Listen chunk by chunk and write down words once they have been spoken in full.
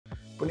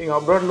இப்போ நீங்கள்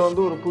அப்ராடில்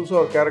வந்து ஒரு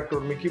புதுசாக ஒரு கேரக்டர்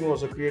ஒரு மிக்கி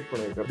மவுஸை க்ரியேட்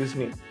பண்ணியிருக்கேன்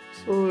டிஸ்னி.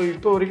 ஸோ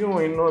இப்போ வரைக்கும்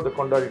இன்னும் அதை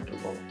கொண்டாடிட்டு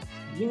இருக்கோம்.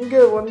 இங்கே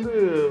வந்து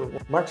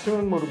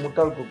மேக்ஸிமம் ஒரு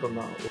முட்டாள் கூட்டம்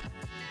தான்.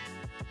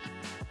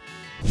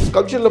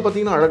 ஸ்கல்ப்சரில்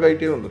பார்த்தீங்கன்னா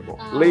அழகாயிட்டே வந்திருக்கும்,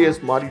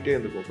 லேயர்ஸ் மாறிட்டே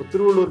இருந்திருக்கும். இப்போ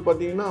திருவள்ளுவர்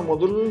பார்த்தீங்கன்னா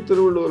முதல்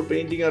திருவள்ளுவர்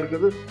பெயிண்டிங்காக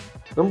இருக்கிறது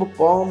ரொம்ப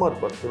பாவமாக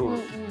இருப்பார்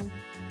திருவள்ளுவர்.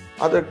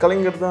 அதை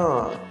கலைஞர் தான்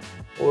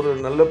ஒரு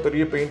நல்ல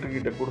பெரிய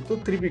பெயிண்டர்கிட்ட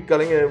கொடுத்து திருப்பி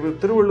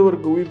கலைஞர்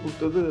திருவள்ளுவருக்கு உயிர்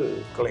கொடுத்தது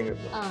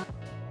கலைஞர் தான்.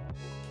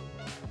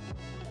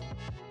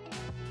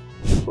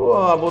 ஸோ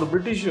ஒரு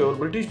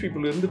பிரிட்டிஷ்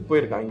பீப்புள் இருந்துட்டு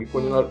போயிருக்கான் இங்கே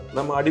கொஞ்ச நாள்.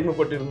 நம்ம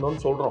அடிமைப்பட்டு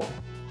இருந்தோம்னு சொல்கிறோம்.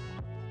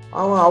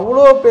 அவன்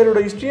அவ்வளோ பேரோட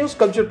ஹிஸ்ட்ரியும்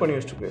ஸ்கல்ப்சர் பண்ணி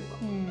வச்சுட்டு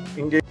போயிருக்கான்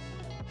இங்கே.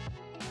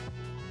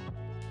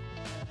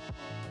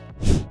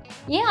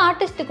 ஏன்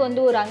ஆர்டிஸ்ட்டுக்கு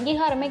வந்து ஒரு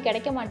அங்கீகாரமே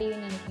கிடைக்க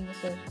மாட்டேங்குதுன்னு நினைக்கிறீங்க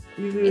சார்?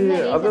 இது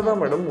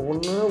அதுதான் மேடம்.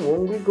 ஒன்று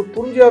உங்களுக்கு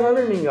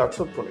புரிஞ்சாதானே நீங்கள்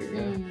அக்செப்ட்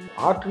பண்ணுவீங்க.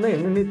 ஆர்ட்னா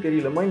என்னன்னே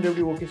தெரியல, மைண்ட்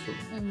எப்படி ஓகே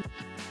சொல்லுங்க.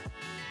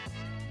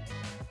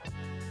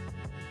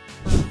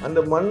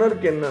 அந்த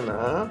மன்னருக்கு என்னன்னா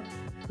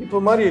இப்போ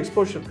மாதிரி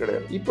எக்ஸ்போஷர்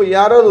கிடையாது. இப்போ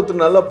யாராவது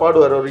ஒருத்தர் நல்லா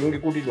பாடுவார், அவர் இங்கே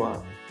கூட்டிட்டு வாங்க,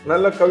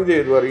 நல்ல கவிதை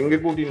எழுதுவார், இங்கே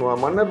கூட்டிட்டு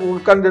வாங்க. மன்னர்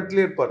உட்கார்ந்த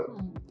இடத்துல இருப்பார்,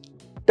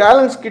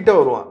 டேலண்ட்ஸ் கிட்ட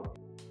வருவான்.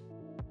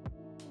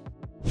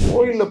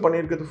 கோயிலில்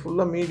பண்ணியிருக்கிறது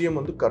ஃபுல்லாக மீடியம்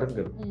வந்து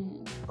கருங்கல்.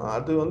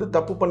 அது வந்து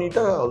தப்பு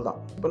பண்ணிட்டா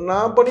அதுதான். இப்போ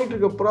நான் பண்ணிட்டு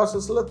இருக்க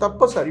ப்ராசஸ்ல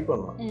தப்பை சரி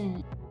பண்ணுவேன்.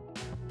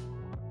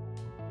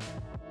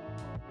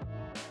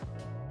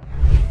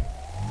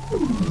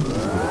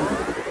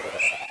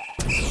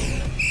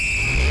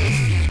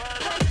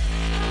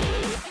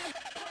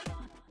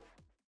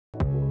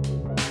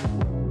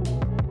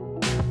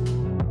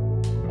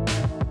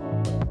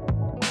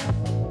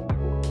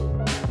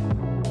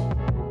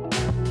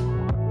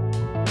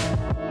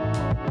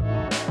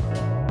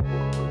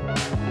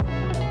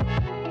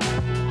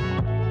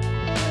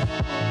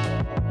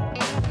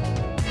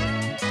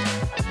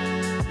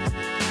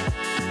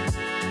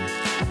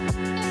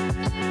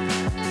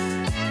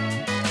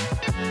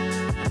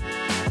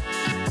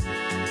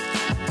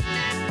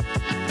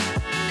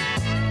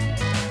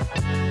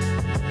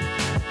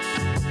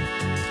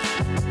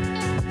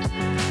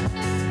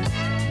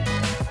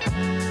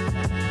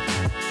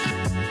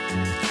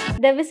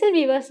 த விசில்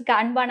வியூவர்ஸ்க்கு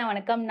அன்பான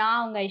வணக்கம். நான்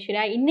உங்க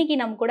ஐஸ்வர்யா. இன்னைக்கு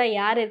நம்ம கூட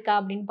யார் இருக்கா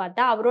அப்படின்னு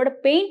பார்த்தா, அவரோட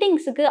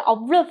பெயிண்டிங்ஸுக்கு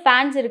அவ்வளோ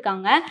ஃபேன்ஸ்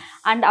இருக்காங்க.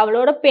 அண்ட்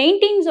அவளோட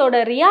பெயிண்டிங்ஸோட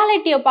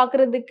ரியாலிட்டியை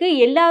பார்க்கறதுக்கு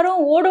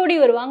எல்லாரும் ஓடோடி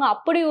வருவாங்க.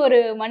 அப்படி ஒரு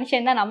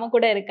மனுஷன் தான் நம்ம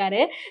கூட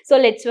இருக்காரு. So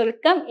let's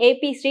welcome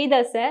AB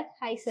Sridhar sir.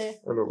 Hi sir.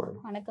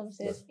 வணக்கம்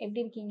சார்,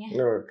 எப்படி இருக்கீங்க?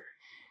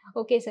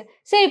 Okay sir.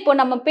 சார் இப்போ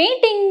நம்ம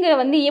பெயிண்டிங்கில்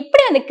வந்து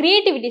எப்படி அந்த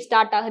க்ரியேட்டிவிட்டி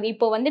ஸ்டார்ட் ஆகுது?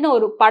 இப்போ வந்து நான்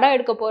ஒரு படம்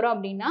எடுக்க போகிறோம்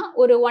அப்படின்னா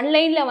ஒரு ஒன்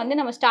லைனில் வந்து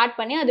நம்ம ஸ்டார்ட்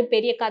பண்ணி அது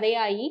பெரிய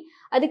கதையாகி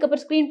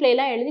அதுக்கப்புறம் ஸ்க்ரீன்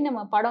பிளேலாம் எழுதி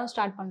நம்ம படம்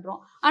ஸ்டார்ட் பண்ணுறோம்.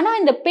 ஆனால்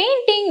இந்த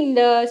பெயிண்டிங்,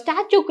 இந்த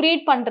ஸ்டாச்சு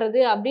கிரியேட்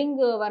பண்ணுறது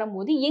அப்படிங்க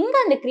வரும்போது எங்கே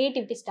அந்த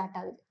க்ரியேட்டிவிட்டி ஸ்டார்ட்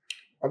ஆகுது?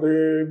 அது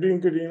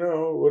எப்படின்னு கேட்டிங்கன்னா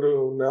ஒரு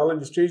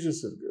 4-5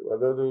 ஸ்டேஜஸ் இருக்குது.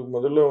 அதாவது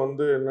முதல்ல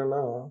வந்து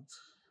என்னென்னா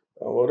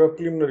ஒரு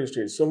ப்ரிலிமினரி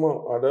ஸ்டேஜ், சும்மா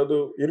அதாவது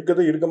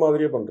இருக்கிறத இருக்க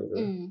மாதிரியே பண்ணுறது.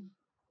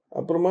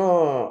 அப்புறமா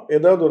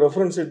ஏதாவது ஒரு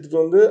ரெஃபரன்ஸ்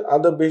எடுத்துகிட்டு வந்து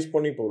அதை பேஸ்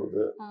பண்ணி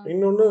போகிறது.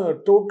 இன்னொன்று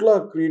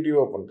டோட்டலாக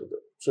க்ரியேட்டிவாக பண்ணுறது.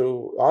 ஸோ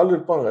ஆள்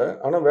இருப்பாங்க,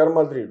 ஆனால் வேறு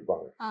மாதிரி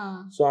இருப்பாங்க.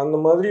 ஸோ அந்த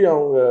மாதிரி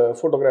அவங்க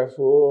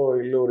ஃபோட்டோகிராஃபோ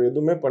இல்லை ஒரு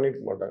எதுவுமே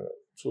பண்ணியிருக்க மாட்டாங்க.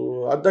 ஸோ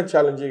அதுதான்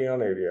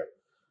சேலஞ்சிங்கான ஏரியா.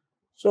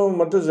 ஸோ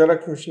மற்ற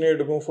ஜெராக்ஸ் மிஷினே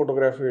எடுக்கும்,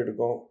 ஃபோட்டோகிராஃபி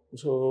எடுக்கும்.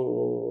 ஸோ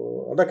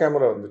அதான்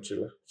கேமரா வந்துச்சு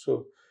இல்லை. ஸோ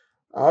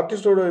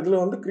ஆர்டிஸ்டோட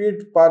இதில் வந்து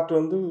க்ரியேட்டிவ் பார்ட்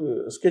வந்து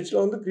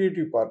ஸ்கெட்சில் வந்து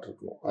க்ரியேட்டிவ் பார்ட்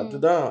இருக்கணும்.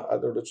 அதுதான்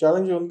அதோட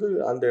சேலஞ்சு வந்து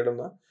அந்த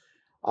இடம் தான்.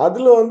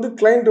 அதில் வந்து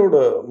கிளைண்ட்டோட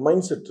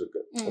மைண்ட் செட்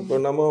இருக்குது. இப்போ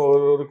நம்ம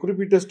ஒரு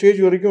குறிப்பிட்ட ஸ்டேஜ்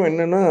வரைக்கும்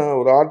என்னென்னா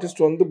ஒரு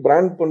ஆர்டிஸ்ட் வந்து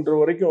பிராண்ட் பண்ணுற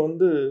வரைக்கும்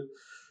வந்து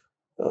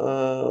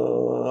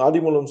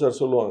ஆதிமூலம் சார்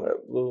சொல்லுவாங்க,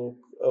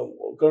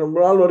 ரொம்ப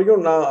நாள்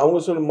வரைக்கும் நான்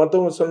அவங்க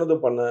மற்றவங்க சொன்னதை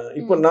பண்ணேன்,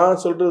 இப்போ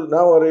நான் சொல்கிறது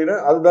நான்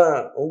வரைகிறேன், அதுதான்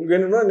உங்களுக்கு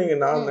வேணும்னா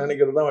நீங்கள் நான்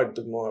நினைக்கிறது தான்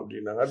எடுத்துக்கணும்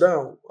அப்படின்னாங்க. அதுதான்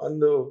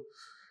அந்த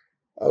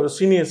ஒரு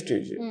சீனியர்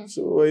ஸ்டேஜ்.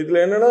 ஸோ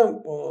இதில் என்னென்னா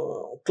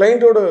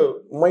கிளைண்ட்டோட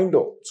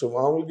மைண்டும், ஸோ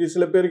அவங்களுக்கு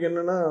சில பேருக்கு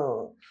என்னென்னா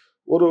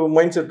ஒரு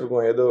மைண்ட் செட்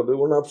இருக்கும், ஏதாவது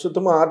ஒன்று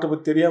சுத்தமாக ஆர்ட்டை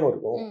பற்றி தெரியாமல்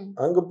இருக்கும்.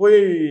 அங்கே போய்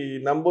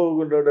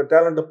நம்மளோட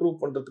டேலண்ட்டை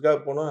ப்ரூவ் பண்ணுறதுக்காக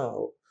போனால்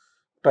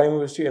time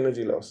waste,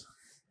 energy loss.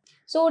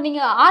 So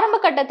நீங்கள் ஆரம்ப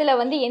கட்டத்தில்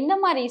வந்து எந்த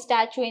மாதிரி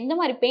ஸ்டாச்சு, எந்த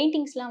மாதிரி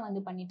பெயிண்டிங்ஸ்லாம்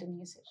வந்து பண்ணிட்டு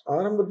இருந்தீங்க சார்?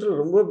 ஆரம்பத்தில்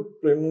ரொம்ப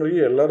ப்ரிலிமினரி,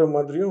 எல்லாரும்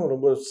மாதிரியும்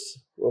ரொம்ப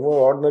ரொம்ப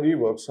ஆர்டினரி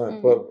ஒர்க்ஸ் தான்.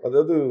 இப்போ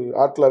அதாவது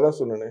ஆர்ட்டில் தான்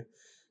சொன்னேன்,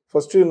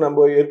 ஃபஸ்ட்டு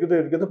நம்ம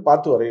இருக்கிறத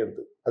பார்த்து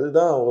வரைகிறது.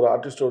 அதுதான் ஒரு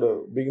ஆர்டிஸ்டோட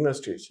பிகினர்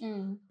ஸ்டேஜ்.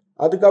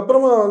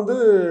 அதுக்கப்புறமா வந்து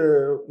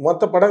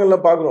மற்ற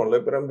படங்கள்லாம் பார்க்குறோம்ல,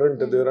 இப்போ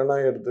ரெம்பரண்ட்டு,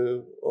 ரெனாயர்து,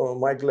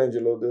 மைக்கேல்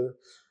ஏஞ்சலோது.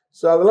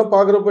 ஸோ அதெல்லாம்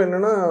பார்க்குறப்ப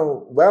என்னென்னா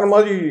வேறு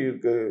மாதிரி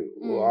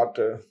இருக்குது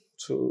art.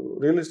 So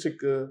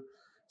ரியலிஸ்டிக்கு,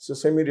 so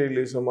semi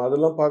realism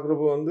அதெல்லாம்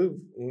பார்க்குறப்ப வந்து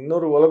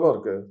இன்னொரு உலகம்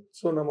இருக்குது.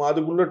 ஸோ நம்ம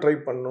அதுக்குள்ளே ட்ரை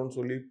பண்ணணும்னு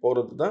சொல்லி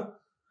போகிறது தான்.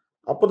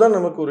 அப்போ தான்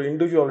நமக்கு ஒரு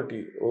இண்டிவிஜுவாலிட்டி,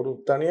 ஒரு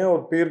தனியாக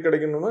ஒரு பேர்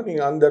கிடைக்கணும்னா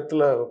நீங்கள் அந்த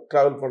இடத்துல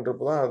ட்ராவல்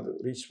பண்ணுறப்ப தான் அது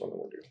ரீச் பண்ண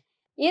முடியும்.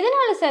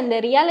 எதனால சார் இந்த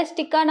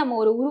ரியலிஸ்டிக்காக நம்ம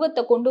ஒரு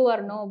உருவத்தை கொண்டு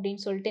வரணும்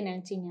அப்படின்னு சொல்லிட்டு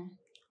நினச்சிங்க?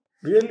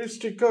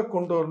 ரியலிஸ்டிக்காக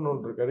கொண்டு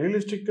வரணும்னு இருக்கேன்.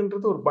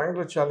 ரியலிஸ்டிக்ன்றது ஒரு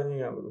பயங்கர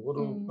சேலஞ்சிங்கானது.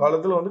 ஒரு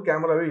காலத்தில் வந்து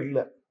கேமராவே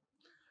இல்லை,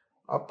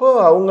 அப்போ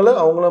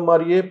அவங்கள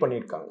மாதிரியே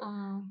பண்ணியிருக்காங்க.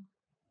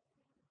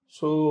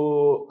 ஸோ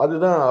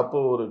அதுதான் அப்போ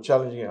ஒரு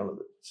சேலஞ்சிங்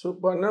ஆனது. ஸோ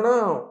இப்போ என்னன்னா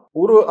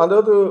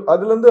அதாவது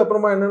அதுலேருந்து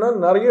அப்புறமா என்னன்னா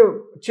நிறைய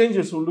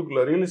சேஞ்சஸ்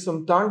உள்ளுக்குள்ள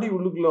ரியலிசம் தாண்டி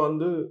உள்ளுக்குள்ள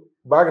வந்து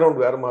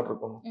பேக்ரவுண்ட் வேற மாதிரி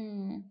இருக்கும்,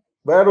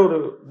 வேற ஒரு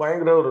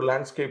பயங்கர ஒரு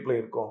லேண்ட்ஸ்கேப்ல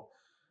இருக்கும்.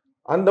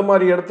 அந்த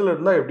மாதிரி இடத்துல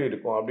இருந்தால் எப்படி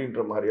இருக்கும்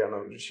அப்படின்ற மாதிரியான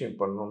ஒரு விஷயம்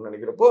பண்ணணும்னு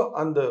நினைக்கிறப்போ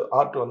அந்த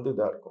ஆர்ட் வந்து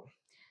இதாக இருக்கும்.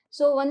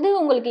 ஸோ வந்து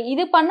உங்களுக்கு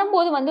இது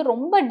பண்ணும்போது வந்து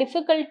ரொம்ப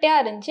டிஃபிகல்ட்டாக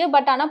இருந்துச்சு.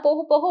 பட் ஆனால்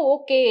போக போக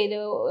ஓகே இது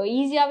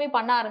ஈஸியாகவே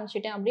பண்ண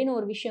ஆரம்பிச்சிட்டேன் அப்படின்னு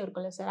ஒரு விஷயம்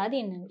இருக்குல்ல சார், அது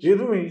என்ன?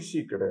 எதுவுமே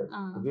ஈஸி கிடையாது.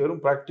 இது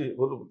வெறும்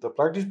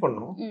ப்ராக்டிஸ்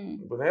பண்ணணும்.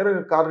 இப்போ நேர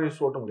கார்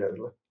ரேஸ் ஓட்ட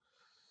முடியாதுல்ல,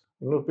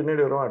 இன்னும்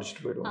பின்னாடி வரும்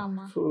அடிச்சுட்டு போயிடுவோம்.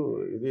 ஸோ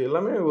இது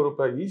எல்லாமே ஒரு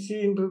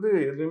ஈஸின்றது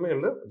எதுவுமே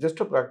இல்லை,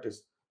 just practice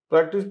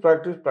practice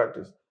practice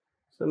practice.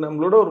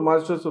 நம்மளோட ஒரு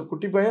மாஸ்டர்ஸ் ஒரு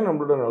குட்டி பையன்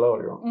நம்மளோட நல்லா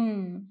வரையும்,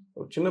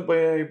 ஒரு சின்ன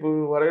பையன் இப்போ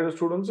வரைகிற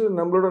ஸ்டூடெண்ட்ஸு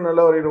நம்மளோட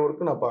நல்லா வரைகிற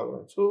ஒர்க்கு நான்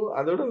பார்க்குறேன். ஸோ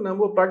அதோட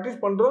நம்ம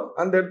ப்ராக்டிஸ் பண்ணுறோம்,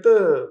 அந்த இடத்த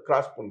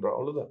கிராஸ் பண்ணுறோம்,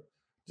 அவ்வளோதான்.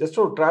 ஜஸ்ட்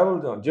ஒரு ட்ராவல்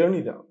தான்,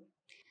 ஜேர்னி தான்.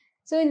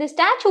 ஸோ இந்த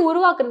ஸ்டாச்சு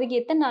உருவாக்குறதுக்கு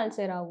எத்தனை நாள்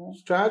சார் ஆகும்?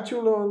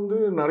 ஸ்டாச்சுவில் வந்து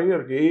நிறைய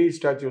இருக்குது, ஏஐ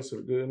ஸ்டாச்சுஸ்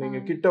இருக்குது.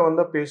 நீங்கள் கிட்ட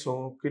வந்தால்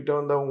பேசும், கிட்ட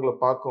வந்தால் உங்களை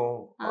பார்க்கும்,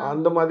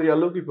 அந்த மாதிரி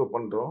அளவுக்கு இப்போ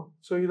பண்ணுறோம்.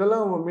 ஸோ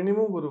இதெல்லாம்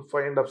மினிமம் ஒரு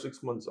 5.5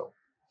 6 months ஆகும்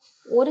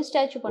ஒரு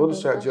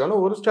ஸ்டாச்சு.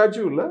 ஆனால் ஒரு ஸ்டாச்சு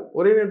இல்லை,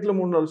 ஒரே நேரத்தில்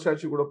 3-4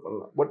 ஸ்டாச்சு கூட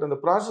பண்ணலாம். பட் அந்த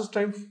ப்ராசஸ்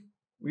டைம்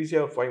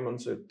ஈஸியாக 5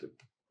 months எடுத்து.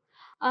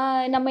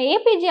 நம்ம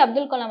ஏபிஜே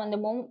அப்துல் கலாம் அந்த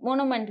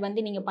மோனுமெண்ட்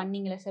வந்து நீங்க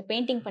பண்ணீங்களா சார்,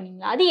 பெயிண்டிங்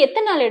பண்ணீங்களா? அது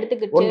எத்தனை நாள்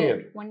எடுத்துக்கிச்சு?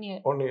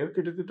 1 year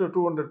கிட்டத்தட்ட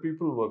 200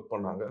 people ஒர்க்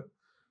பண்ணாங்க.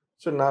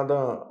 ஸோ நான்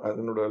தான்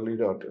அதனோட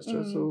லீட் ஆர்டிஸ்ட்.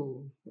 ஸோ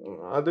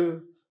அது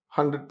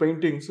 100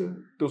 paintings,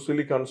 2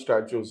 silicon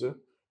statues,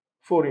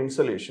 4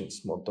 installations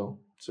மொத்தம்.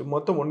 ஸோ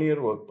மொத்தம் 1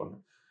 year ஒர்க்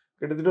பண்ணேன்.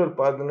 கிட்டத்தட்ட ஒரு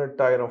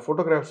 18,000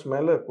 ஃபோட்டோகிராஃப்ஸ்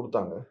மேலே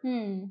கொடுத்தாங்க.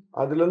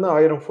 அதுலேருந்து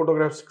 1000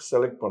 ஃபோட்டோகிராஃப்ஸ்க்கு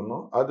செலக்ட்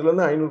பண்ணோம்,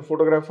 அதுலேருந்து 500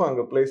 ஃபோட்டோகிராஃபை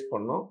அங்கே பிளேஸ்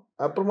பண்ணோம்,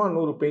 அப்புறமா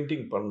 100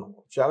 பெயிண்டிங் பண்ணோம்.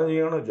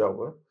 சேலஞ்சிங்கான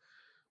ஜாபு.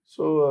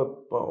 ஸோ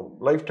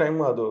லைஃப்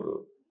டைம் அது ஒரு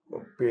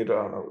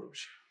பேரான ஒரு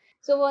விஷயம்.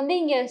 ஸோ வந்து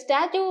இங்கே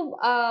ஸ்டாச்சு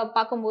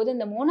பார்க்கும்போது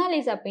இந்த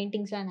மோனாலிசா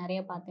பெயிண்டிங்ஸ்லாம் நிறைய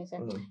பார்த்தேன்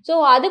சார். ஸோ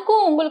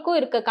அதுக்கும் உங்களுக்கும்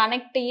இருக்க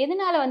கனெக்ட்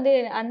எதனால வந்து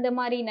அந்த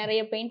மாதிரி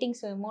நிறைய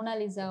பெயிண்டிங்ஸ்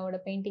மோனாலிசாவோட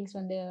பெயிண்டிங்ஸ்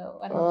வந்து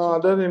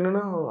அதாவது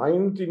என்னன்னா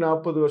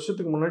 540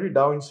 வருஷத்துக்கு முன்னாடி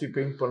டாவின்சி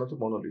பெயிண்ட்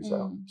பண்ணது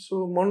மோனாலிசா. ஸோ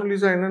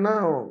மோனாலிசா என்னன்னா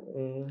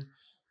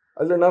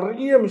அதில்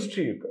நிறைய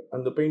மிஸ்ட்ரி இருக்குது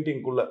அந்த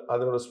பெயிண்டிங்குள்ளே.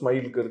 அதனோட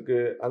ஸ்மைலுக்கு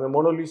இருக்குது, அந்த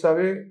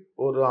மோனாலிசாவே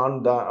ஒரு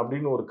ஆண் தான்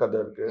அப்படின்னு ஒரு கதை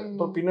இருக்குது.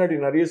 அப்புறம்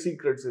பின்னாடி நிறைய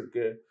சீக்ரெட்ஸ்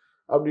இருக்குது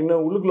அப்படின்னு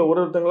உள்ளுக்குள்ள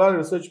ஒருத்தங்களா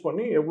ரிசர்ச்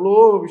பண்ணி எவ்வளோ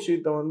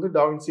விஷயத்த வந்து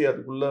டாவின்சி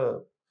அதுக்குள்ளே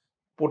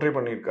போர்ட்ரே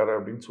பண்ணியிருக்காரு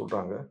அப்படின்னு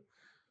சொல்கிறாங்க.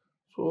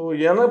 ஸோ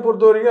என்னை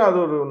பொறுத்த வரைக்கும் அது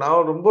ஒரு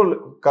நான் ரொம்ப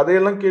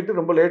கதையெல்லாம் கேட்டு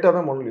ரொம்ப லேட்டாக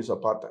தான் மோனாலிசா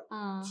பார்த்தேன்.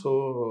 ஸோ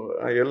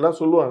எல்லாம்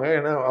சொல்லுவாங்க,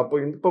 ஏன்னா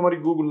அப்போ இப்போ மாதிரி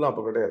கூகுள்லாம்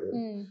அப்போ கிடையாது.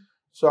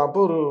 ஸோ அப்போ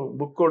ஒரு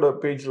புக்கோட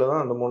பேஜில்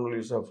தான் அந்த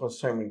மோனாலிசா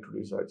ஃபர்ஸ்ட் டைம்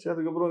இன்ட்ரடியூஸ் ஆச்சு.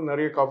 அதுக்கப்புறம்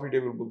நிறைய காஃபி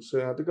டேபிள் புக்ஸு,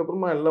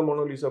 அதுக்கப்புறமா எல்லா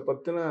மோனாலிசா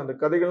பற்றின அந்த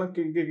கதைகள்லாம்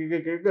கேட்க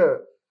கேட்க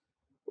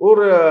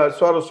ஒரு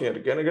சுவாரஸ்யம்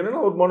இருக்குது. எனக்கு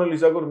என்னென்னா ஒரு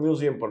மோனாலிசாவுக்கு ஒரு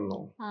மியூசியம்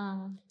பண்ணணும்,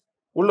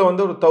 உள்ளே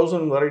வந்து ஒரு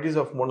 1000 வெரைட்டிஸ்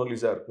ஆஃப்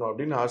மோனாலிசா இருக்கணும்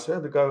அப்படின்னு ஆசை.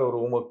 அதுக்காக ஒரு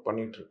ஹோம் ஒர்க்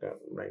பண்ணிகிட்ருக்கேன்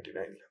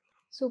 99ல்.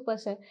 Super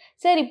sir.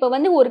 சார் இப்போ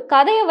வந்து ஒரு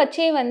கதையை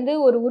வச்சே வந்து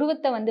ஒரு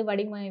உருவத்தை வந்து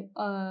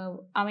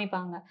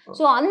அமைப்பாங்க.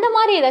 ஸோ அந்த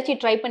மாதிரி ஏதாச்சும்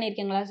ட்ரை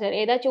பண்ணியிருக்கீங்களா சார்?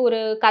 ஏதாச்சும் ஒரு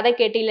கதை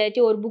கேட்டு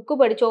இல்லாச்சும் ஒரு புக்கு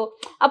படித்தோ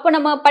அப்போ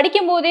நம்ம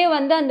படிக்கும் போதே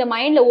வந்து அந்த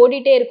மைண்டில்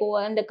ஓடிட்டே இருக்கும்,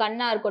 அந்த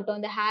கண்ணாக இருக்கட்டும்,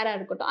 அந்த ஹேராக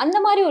இருக்கட்டும், அந்த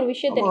மாதிரி ஒரு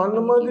விஷயத்தை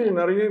அந்த மாதிரி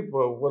நிறைய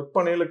இப்போ ஒர்க்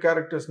பண்ணையில்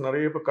கேரக்டர்ஸ்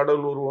நிறைய இப்போ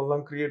கடல்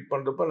உருவம்லாம் கிரியேட்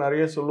பண்ணுறப்ப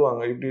நிறைய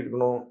சொல்லுவாங்க, இப்படி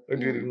இருக்கணும்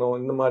இப்படி இருக்கணும்,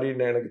 இந்த மாதிரி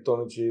எனக்கு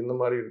தோணுச்சு, இந்த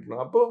மாதிரி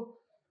இருக்கணும். அப்போது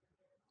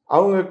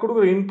அவங்க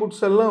கொடுக்குற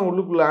இன்புட்ஸ் எல்லாம்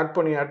உள்ளுக்குள்ளே ஆட்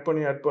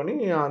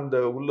பண்ணி அந்த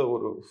உள்ள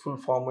ஒரு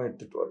ஃபுல் ஃபார்மாக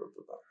எடுத்துகிட்டு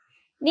வர்றது தான்.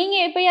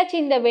 நீங்கள்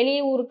எப்போயாச்சும் இந்த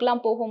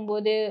வெளியூருக்குலாம்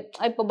போகும்போது,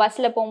 இப்போ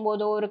பஸ்ஸில்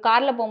போகும்போதோ ஒரு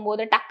காரில்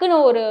போகும்போது டக்குன்னு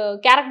ஒரு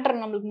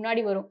கேரக்டர் நம்மளுக்கு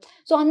முன்னாடி வரும்.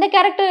 ஸோ அந்த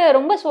கேரக்டர்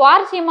ரொம்ப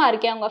சுவாரஸ்யமாக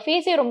இருக்கு, அவங்க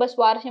ஃபேஸே ரொம்ப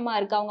சுவாரஸ்யமாக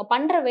இருக்குது, அவங்க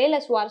பண்ணுற வேலை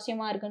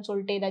சுவாரஸ்யமாக இருக்குன்னு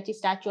சொல்லிட்டு ஏதாச்சும்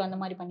ஸ்டாச்சு அந்த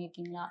மாதிரி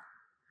பண்ணியிருக்கீங்களா?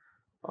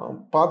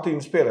 பார்த்து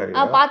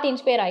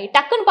இன்ஸ்பயர் ஆகி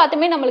டக்குன்னு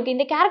பார்த்துமே நம்மளுக்கு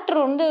இந்த கேரக்டர்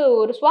வந்து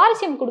ஒரு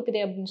சுவாரஸ்யம் கொடுக்குது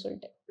அப்படின்னு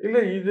சொல்லிட்டு.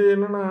 இல்லை இது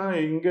என்னன்னா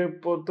இங்கே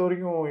பொறுத்த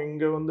வரைக்கும்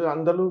இங்கே வந்து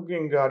அந்த அளவுக்கு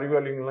இங்கே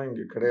அறிவாளிங்கெல்லாம்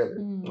இங்கே கிடையாது.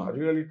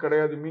 அறிவாளி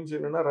கிடையாது மீன்ஸ்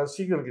என்னன்னா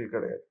ரசிகர்கள்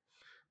கிடையாது.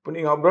 இப்போ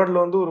நீங்கள்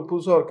அப்ராடில் வந்து ஒரு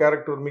புதுசாக ஒரு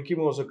கேரக்டர் ஒரு மிக்கி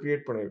மவுஸை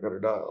கிரியேட்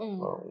பண்ணியிருக்காருடா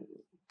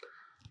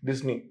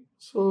டிஸ்னி.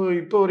 ஸோ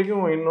இப்போ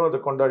வரைக்கும் இன்னும் அதை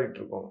கொண்டாடிட்டு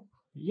இருக்கோம்.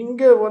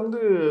 இங்கே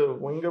வந்து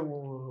இங்கே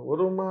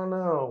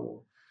ஒருமான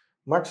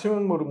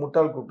மேக்ஸிமம் ஒரு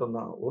முட்டாள் கூட்டம்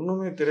தான்,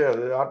 ஒன்றுமே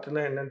தெரியாது,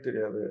 ஆர்ட்னா என்னன்னு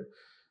தெரியாது.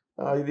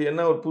 இது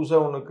என்ன ஒரு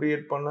புதுசாக ஒன்று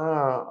க்ரியேட் பண்ணால்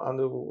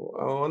அந்த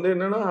அவன் வந்து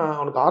என்னென்னா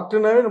அவனுக்கு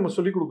ஆர்ட்னாவே நம்ம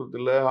சொல்லிக்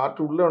கொடுக்குறதில்ல, ஆர்ட்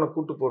உள்ளே அவனை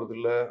கூப்பிட்டு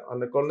போகிறதில்ல,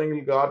 அந்த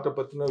குழந்தைங்களுக்கு ஆர்ட்டை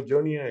பற்றின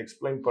ஜேர்னியை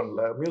எக்ஸ்பிளைன்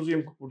பண்ணல,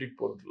 மியூசியமுக்கு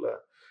கூட்டிகிட்டு போகிறதில்ல,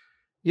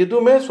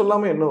 எதுவுமே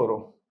சொல்லாமல் என்ன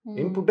வரும்,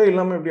 இன்புட்டே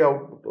இல்லாமல் எப்படி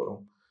அவுட்புட்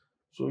வரும்.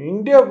 ஸோ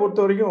இந்தியா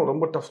பொறுத்த வரைக்கும்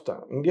ரொம்ப டஃப்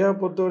தான். இந்தியாவை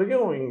பொறுத்த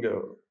வரைக்கும் இங்கே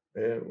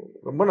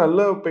ரொம்ப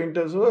நல்ல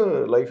பெயிண்டர்ஸு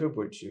லைஃபே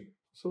போயிடுச்சு.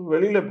 ஸோ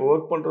வெளியில் இப்போ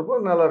ஒர்க் பண்ணுறப்போ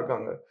நல்லா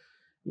இருக்காங்க.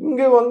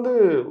 இங்கே வந்து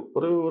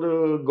ஒரு ஒரு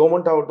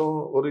கவர்மெண்ட் ஆகட்டும்,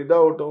 ஒரு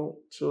இதாகட்டும்,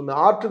 ஸோ இந்த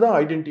ஆர்ட் தான்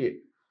ஐடென்டிட்டியே.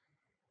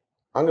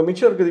 அங்கே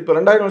மிச்சம் இருக்குது. இப்போ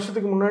 2000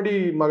 வருஷத்துக்கு முன்னாடி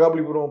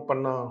மகாபலிபுரம்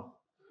பண்ணால்,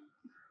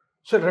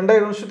 சரி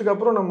 2000 வருஷத்துக்கு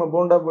அப்புறம் நம்ம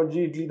போண்டா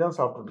பஜ்ஜி இட்லி தான்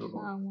சாப்பிட்டுட்டு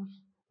இருக்கோம்.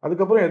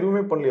 அதுக்கப்புறம்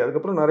எதுவுமே பண்ணலையே.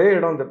 அதுக்கப்புறம் நிறைய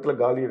இடம் அந்த இடத்துல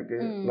காலி இருக்கு,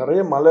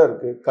 நிறைய மலை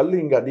இருக்கு, கல்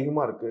இங்க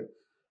அதிகமா இருக்கு.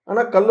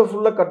 ஆனா கல்லை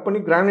ஃபுல்லா கட் பண்ணி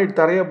கிரானைட்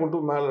தரையா போட்டு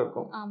மேல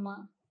இருக்கும்.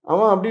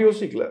 அவன் அப்படி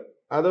யோசிக்கல.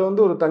 அதை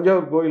வந்து ஒரு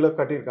தஞ்சாவூர் கோயில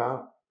கட்டியிருக்கான்.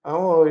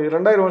 அவன்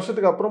 2000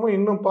 வருஷத்துக்கு அப்புறமும்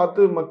இன்னும்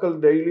பார்த்து மக்கள்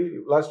டெய்லி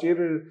லாஸ்ட்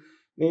இயர்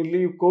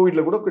நீர்லி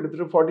கோவிட்ல கூட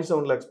கிட்டத்தட்ட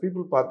 47 lakhs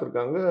பீப்புள்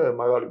பார்த்துருக்காங்க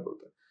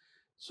மகாபலிபுரத்தை.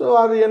 ஸோ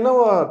அது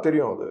என்னவா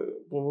தெரியும். அது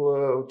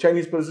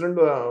Chinese president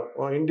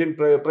Indian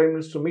prime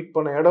minister meet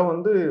பண்ண இடம்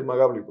வந்து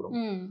மகாபலிபுரம்.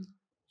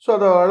 ஸோ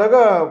அதை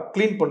அழகாக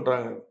க்ளீன்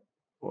பண்ணுறாங்க.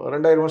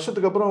 2000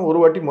 வருஷத்துக்கு அப்புறம் ஒரு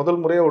வாட்டி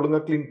முதல் முறையாக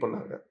ஒழுங்காக க்ளீன்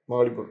பண்ணாங்க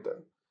மகாபலிபுரத்தை.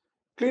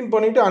 க்ளீன்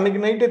பண்ணிவிட்டு அன்றைக்கி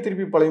நைட்டே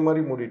திருப்பி பழைய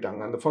மாதிரி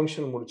மூடிட்டாங்க அந்த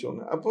ஃபங்க்ஷன்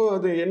முடிச்சோன்னு. அப்போது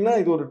அது என்ன,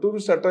 இது ஒரு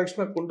டூரிஸ்ட்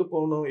அட்ராக்ஷனாக கொண்டு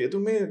போகணும்,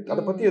 எதுவுமே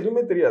அதை பற்றி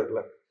எதுவுமே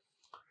தெரியாதுல்ல.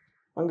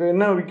 அங்கே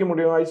என்ன விற்க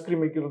முடியும்,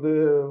 ஐஸ்கிரீம் விற்கிறது,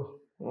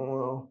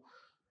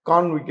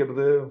 கார்ன்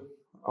விற்கிறது,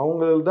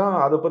 அவங்களுக்கு தான்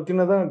அதை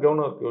பற்றினதான்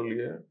கவனம் இருக்கு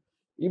இல்லையே.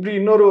 இப்படி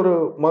இன்னொரு ஒரு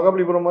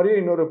மகாபலிபுரம் மாதிரியே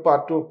இன்னொரு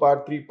பார்ட் 2,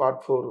 பார்ட் 3,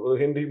 பார்ட் 4, ஒரு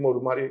ஹென்ரி மோர்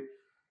மாதிரி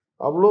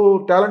அவ்வளோ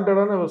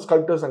டேலண்டடான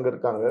ஸ்கல்ப்டர்ஸ் அங்கே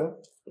இருக்காங்க.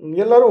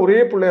 எல்லாரும் ஒரே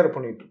பிள்ளையார்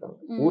பண்ணிட்டு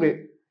இருக்காங்க ஊரே.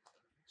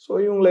 ஸோ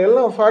இவங்களை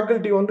எல்லாம்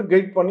ஃபேக்கல்ட்டி வந்து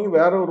கைட் பண்ணி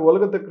வேற ஒரு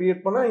உலகத்தை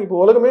கிரியேட் பண்ணால் இப்போ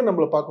உலகமே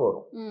நம்மளை பார்க்க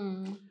வரும்.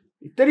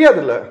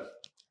 தெரியாதுல்ல,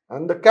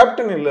 அந்த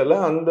கேப்டன் இல்லைல்ல,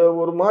 அந்த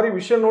ஒரு மாதிரி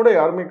விஷனோட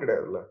யாருமே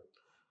கிடையாதுல்ல.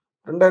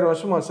 2000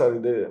 வருஷமா சார்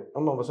இது.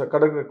 ஆமாம் சார்,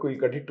 கடற்கரை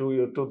கோயில் கட்டி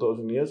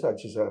 2000 years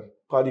ஆச்சு சார்.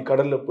 பாதி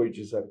கடலில்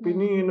போயிடுச்சு சார். இப்போ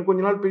நீ இன்னும்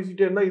கொஞ்ச நாள்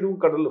பேசிட்டே இருந்தால்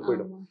இதுவும் கடலில்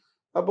போயிடும்.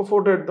 அப்போ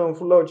ஃபோட்டோ எடுத்தவங்க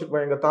ஃபுல்லாக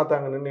வச்சுருப்பான், எங்கள் தாத்தா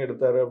அங்கே நின்று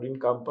எடுத்தாரு அப்படின்னு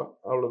காமிப்பான்.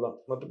 அவ்வளோதான்,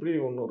 மற்றபடி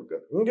ஒன்றும்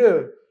இருக்காது. இங்கே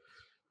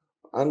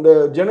அந்த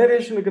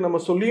ஜெனரேஷனுக்கு நம்ம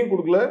சொல்லியும்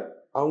கொடுக்கல,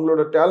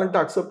 அவங்களோட டேலண்ட்டை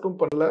அக்செப்டும்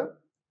பண்ணல,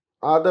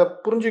 அதை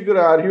புரிஞ்சுக்கிற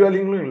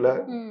அறிவாளிகளும் இல்லை.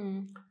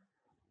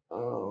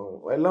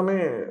 எல்லாமே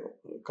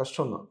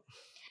கஷ்டம்தான்.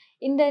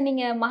 இந்த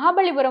நீங்க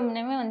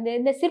மகாபலிபுரம்னே வந்து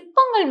இந்த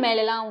சிற்பங்கள்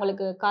மேலெல்லாம்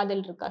உங்களுக்கு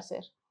காதல் இருக்கா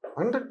சார்?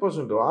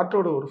 100%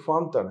 ஆர்ட்டோட ஒரு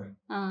ஃபார்ம் தானே.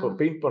 இப்போ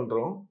பெயிண்ட்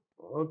பண்ணுறோம்,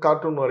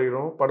 கார்ட்டூன்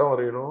வரைகிறோம், படம்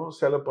வரைகிறோம்,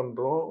 சிலை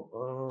பண்ணுறோம்,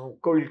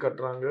 கோவில்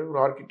கட்டுறாங்க, ஒரு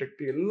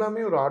ஆர்கிடெக்ட்,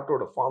 எல்லாமே ஒரு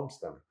ஆர்ட்டோட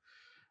ஃபார்ம்ஸ் தானே.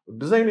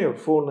 டிசைனே ஒரு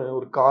ஃபோனு,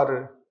 ஒரு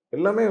காரு,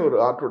 எல்லாமே ஒரு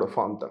ஆர்ட்டோட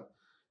ஃபார்ம் தான்.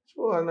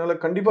 ஸோ அதனால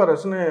கண்டிப்பாக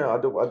ரசனை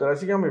அதை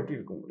ரசிக்காமல் எப்படி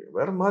இருக்க முடியும்?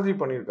 வேற மாதிரி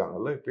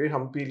பண்ணியிருக்காங்கல்ல. இப்போ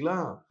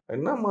ஹம்பிலாம்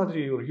என்ன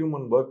மாதிரி ஒரு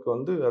ஹியூமன் ஒர்க்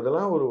வந்து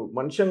அதெல்லாம் ஒரு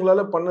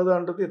மனுஷங்களால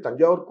பண்ணதான்றது.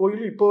 தஞ்சாவூர்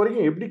கோயில் இப்போ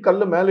வரைக்கும் எப்படி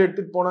கல்லை மேலே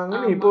எடுத்துட்டு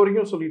போனாங்கன்னு இப்போ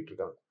வரைக்கும் சொல்லிட்டு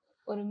இருக்காங்க.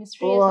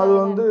 ஸோ அது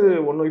வந்து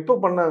ஒன்று இப்போ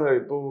பண்ணாங்க.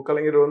 இப்போ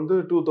கலைஞர் வந்து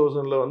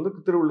 2000 வந்து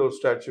திருவள்ளுவர்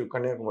ஸ்டாச்சு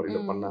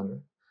கன்னியாகுமரியில் பண்ணாங்க.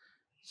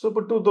 ஸோ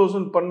இப்போ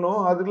 2000 பண்ணோம்,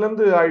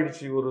 அதுலேருந்து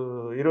ஆயிடுச்சு ஒரு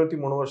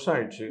 23 வருஷம்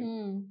ஆயிடுச்சு.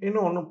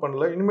 இன்னும் ஒன்றும்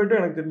பண்ணல,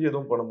 இனிமேட்டும் எனக்கு தெரிஞ்சு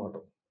எதுவும் பண்ண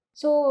மாட்டோம்.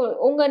 ஸோ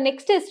உங்க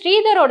நெக்ஸ்ட்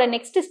ஸ்ரீதரோட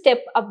நெக்ஸ்ட்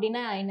ஸ்டெப்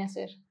அப்படின்னா என்ன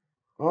சார்?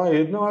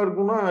 என்னவா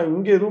இருக்கும்னா,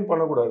 இங்கே எதுவும்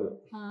பண்ணக்கூடாது.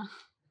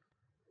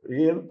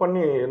 எது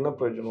பண்ணி என்ன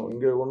பிரயோஜனம்?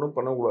 இங்கே ஒன்றும்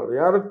பண்ணக்கூடாது.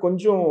 யாருக்கு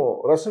கொஞ்சம்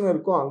ரசனை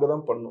இருக்கோ அங்கே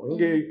தான் பண்ணணும்.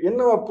 இங்கே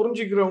என்னவா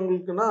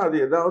புரிஞ்சுக்கிறவங்களுக்குன்னா அது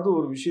ஏதாவது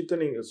ஒரு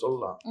விஷயத்த நீங்கள்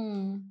சொல்லலாம்.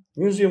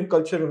 மியூசியம்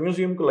கல்ச்சர்,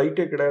 மியூசியமுக்கு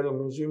லைட்டே கிடையாது.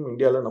 மியூசியம்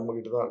இந்தியாவில்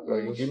நம்மகிட்ட தான் இருக்கா,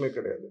 எங்கேயுமே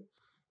கிடையாது.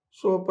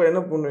 ஸோ அப்போ என்ன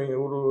பண்ணுவீங்க,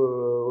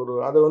 ஒரு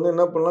அதை வந்து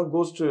என்ன பண்ணலாம்,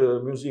 கோஸ்ட்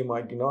மியூசியம்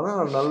ஆக்கினோன்னா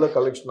நல்ல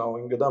கலெக்ஷன் ஆகும்.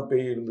 இங்கே தான்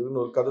பேய்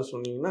இருந்ததுன்னு ஒரு கதை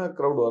சொன்னீங்கன்னா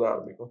க்ரௌட் வர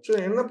ஆரம்பிக்கும். ஸோ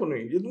என்ன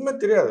பண்ணுவீங்க, எதுவுமே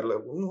தெரியாதுல்ல.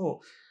 ஒன்றும்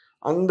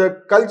அந்த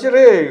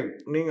கல்ச்சரே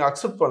நீங்கள்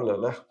அக்செப்ட்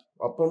பண்ணல.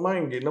 அப்புறமா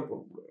இங்கே என்ன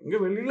பண்ண முடியும்? இங்கே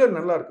வெளியில்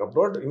நல்லா இருக்கு.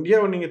 அப்ராட்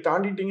இந்தியாவை நீங்கள்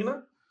தாண்டிட்டீங்கன்னா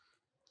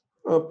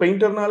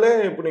பெயிண்டர்னாலே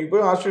இப்போ நீங்கள்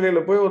போய்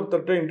ஆஸ்திரேலியாவில் போய்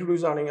ஒருத்தர்கிட்ட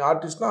இன்ட்ரடியூஸ் ஆனீங்க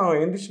ஆர்டிஸ்ட்னா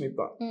அவன் எந்திரிச்சு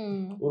நிற்பான்.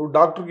 ஒரு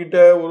டாக்டர் கிட்ட,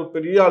 ஒரு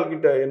பெரிய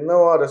ஆள்கிட்ட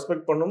என்னவா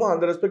ரெஸ்பெக்ட் பண்ணுமோ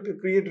அந்த ரெஸ்பெக்ட்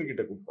கிரியேட்டர்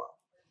கிட்ட கொடுப்பான்.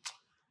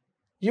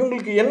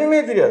 இவங்களுக்கு என்னன்னே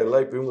தெரியாதுல்ல.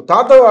 இப்போ இவங்க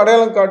தாத்தாவை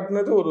அடையாளம்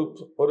காட்டினது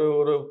ஒரு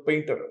ஒரு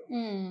பெயிண்டர்.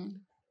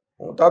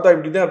 உங்க தாத்தா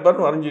இப்படி தான்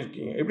இருப்பாருன்னு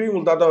வரைஞ்சிருக்கீங்க. எப்படி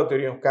உங்களுக்கு தாத்தாவை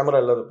தெரியும்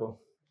கேமரா இல்லாதப்போ?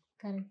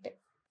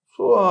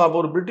 ஸோ அப்போ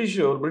ஒரு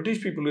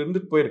பிரிட்டிஷ் பீப்புள்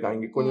இருந்துட்டு போயிருக்கான்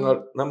இங்கே கொஞ்ச நாள்.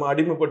 நம்ம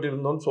அடிமைப்பட்டு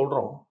இருந்தோம்னு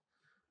சொல்கிறோம்.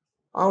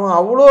 அவன்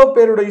அவ்வளோ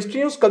பேரோட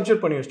ஹிஸ்ட்ரியும்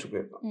ஸ்கல்ப்சர் பண்ணி வச்சுட்டு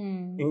போயிருக்கான்.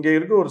 இங்கே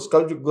இருக்க ஒரு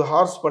ஸ்கல்ப்சர்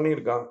ஹார்ஸ்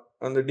பண்ணியிருக்கான்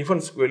அந்த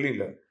டிஃபென்ஸ்க்கு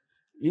வெளியில்.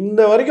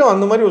 இந்த வரைக்கும்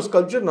அந்த மாதிரி ஒரு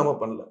ஸ்கல்ப்சர் நம்ம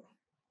பண்ணல.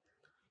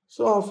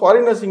 ஸோ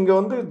ஃபாரினர்ஸ் இங்கே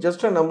வந்து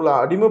ஜஸ்ட் நம்மளை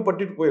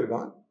அடிமைப்பட்டுட்டு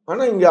போயிருக்கான்.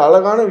 ஆனால் இங்கே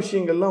அழகான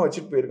விஷயங்கள்லாம்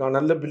வச்சுட்டு போயிருக்கான்.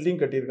 நல்ல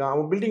பில்டிங் கட்டியிருக்கான்.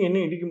 அவன் பில்டிங்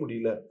இன்னும் இடிக்க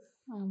முடியல.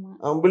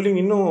 அவன் பில்டிங்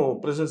இன்னும்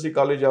பிரசிடென்சி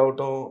காலேஜ்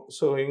ஆகட்டும்,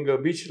 ஸோ இங்கே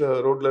பீச்சில்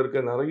ரோட்டில்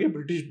இருக்க நிறைய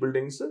பிரிட்டிஷ்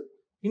பில்டிங்ஸு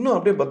இன்னும்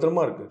அப்படியே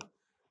பத்திரமா இருக்கு.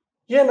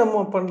 ஏன்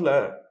நம்ம பண்ணல?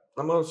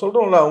 நம்ம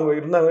சொல்கிறோம்ல, அவங்க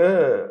இருந்தாங்க,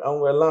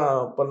 அவங்க எல்லாம்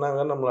பண்ணாங்க,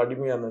 நம்மளை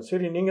அடிமையாக இருந்தாங்க.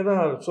 சரி, நீங்கள்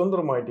தான்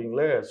சுதந்திரம்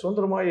ஆகிட்டீங்களே,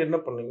 சுதந்திரமாக என்ன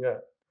பண்ணீங்க?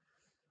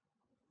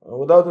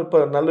 ஏதாவது இப்போ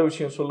நல்ல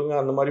விஷயம் சொல்லுங்க,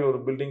 அந்த மாதிரி ஒரு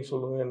பில்டிங்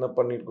சொல்லுங்க, என்ன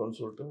பண்ணிருக்கோம்னு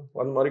சொல்லிட்டு.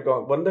 அந்த மாதிரி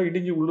வந்தா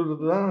இடிஞ்சு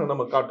விழுறது தான்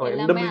நம்ம காட்டுறோம்.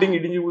 எந்த பில்டிங்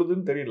இடிஞ்சு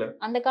விழுதுன்னு தெரியல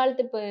அந்த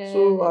காலத்து.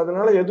 ஸோ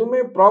அதனால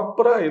எதுவுமே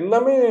ப்ராப்பரா,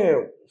 எல்லாமே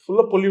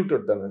ஃபுல்லா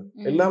பொல்யூட்டட் தானே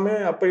எல்லாமே.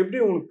 அப்ப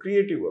எப்படி உங்களுக்கு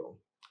கிரியேட்டிவ் வரும்?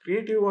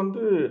 கிரியேட்டிவ்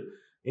வந்து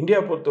இந்தியா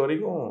பொறுத்த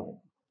வரைக்கும்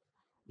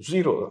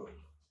ஜீரோ தான்.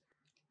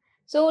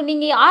 ஸோ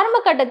நீங்க ஆரம்ப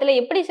கட்டத்துல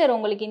எப்படி சார்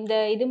உங்களுக்கு இந்த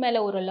இது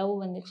மேல ஒரு லவ்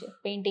வந்துச்சு,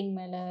 பெயிண்டிங்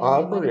மேல?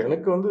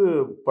 எனக்கு வந்து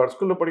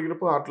ஸ்கூல்ல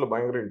படிக்கிறப்போ ஆர்ட்ல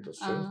பயங்கர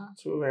இன்ட்ரெஸ்ட்.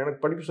 ஸோ எனக்கு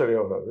படிப்பு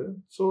சரியா வராது.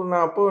 ஸோ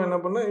நான் அப்போ என்ன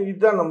பண்ணேன்,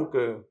 இதுதான்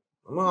நமக்கு,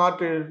 நம்ம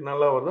ஆர்ட்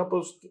நல்லா வருது. அப்போ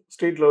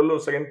ஸ்டேட் லெவலில்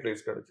ஒரு 2nd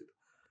place கிடைச்சிது.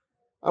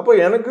 அப்போ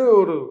எனக்கு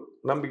ஒரு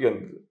நம்பிக்கை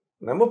இருந்தது,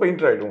 நம்ம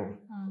பெயிண்டர் ஆகிடுவோம்,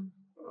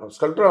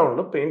 ஸ்கல்ப்டர்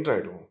ஆகணும்ல, பெயிண்டர்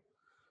ஆகிடுவோம்.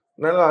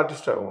 நல்ல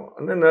ஆர்டிஸ்ட் ஆகும்.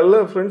 ஆனால்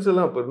நல்ல ஃப்ரெண்ட்ஸ்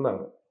எல்லாம் அப்போ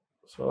இருந்தாங்க.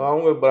 ஸோ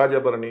அவங்க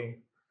ராஜாபரணி,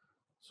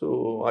 ஸோ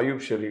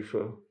அயூப் ஷெரீஃப்,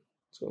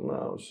 ஸோ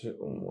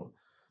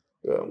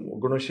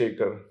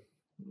குணசேகர்,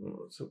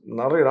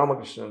 நிறைய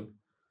ராமகிருஷ்ணன்,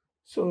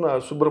 ஸோ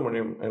நான்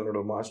சுப்பிரமணியம் என்னோட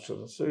மாஸ்டர்.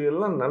 ஸோ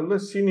எல்லாம் நல்ல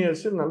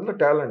சீனியர்ஸு, நல்ல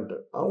டேலண்ட்டு.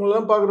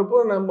 அவங்களெல்லாம்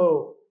பார்க்குறப்போ நம்ம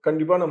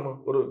கண்டிப்பாக நம்ம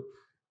ஒரு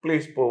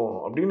பிளேஸ் போவோம்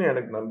அப்படின்னு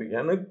எனக்கு நம்பிக்கை.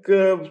 எனக்கு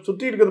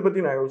சுற்றி இருக்கிறத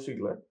பற்றி நான்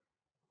யோசிக்கல.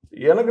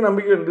 எனக்கு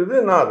நம்பிக்கை இருந்தது,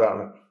 நான்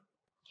அதான.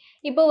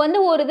 இப்போ வந்து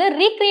ஒரு இதை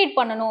ரீக்ரியேட்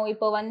பண்ணணும்.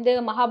 இப்போ வந்து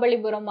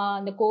மகாபலிபுரமா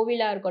அந்த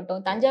கோவிலா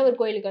இருக்கட்டும், தஞ்சாவூர்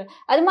கோயிலுக்கு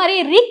அது மாதிரி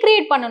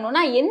ரீக்ரியேட்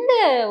பண்ணணும்னா எந்த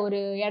ஒரு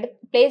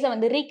பிளேஸை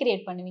வந்து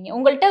ரீக்ரியேட் பண்ணுவீங்க?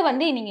 உங்கள்கிட்ட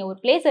வந்து நீங்க ஒரு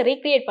பிளேஸை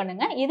ரீக்ரியேட்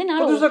பண்ணுங்க,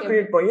 இதனால புதுசா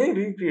கிரியேட் பண்ணி ஏன்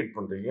ரீக்ரியேட்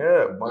பண்றீங்க?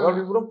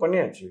 மகாபலிபுரம்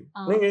பண்ணியாச்சு,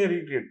 நீங்க ஏன்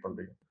ரீக்ரியேட்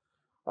பண்றீங்க?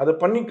 அதை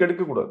பண்ணி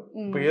கெடுக்க கூடாது.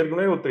 இப்போ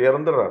ஏற்கனவே ஒருத்தர்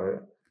இறந்துடுறாரு,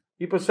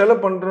 இப்போ செலை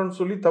பண்றேன்னு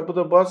சொல்லி தப்பு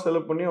தப்பா செலை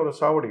பண்ணி அவரை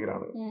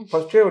சாவடிக்கிறாங்க.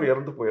 ஃபர்ஸ்டே அவர்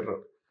இறந்து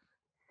போயிடுறாரு.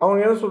 அவங்க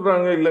என்ன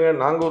சொல்றாங்க, இல்லைங்க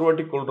நாங்கள் ஒரு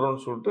வாட்டி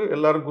கொள்றோம்னு சொல்லிட்டு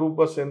எல்லாரும்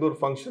குரூப்பாக சேர்ந்து ஒரு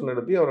ஃபங்க்ஷன்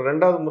நடத்தி அவரை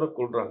 2வது முறை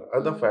கொள்றாங்க.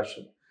 அதுதான்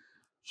ஃபேஷன்.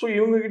 ஸோ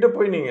இவங்க கிட்ட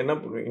போய் நீங்கள் என்ன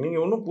பண்ணுவீங்க?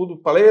 நீங்கள் ஒன்றும்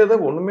பழையதை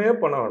ஒன்றுமே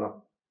பண்ண வேணாம்.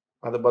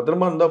 அதை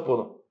பத்திரமா இருந்தால்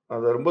போதும்.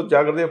 அதை ரொம்ப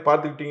ஜாக்கிரதையாக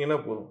பார்த்துக்கிட்டிங்கன்னா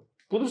போதும்.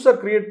 புதுசாக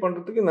க்ரியேட்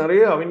பண்ணுறதுக்கு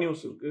நிறைய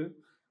அவென்யூஸ் இருக்குது,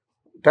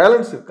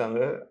 டேலண்ட்ஸ்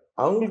இருக்காங்க.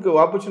 அவங்களுக்கு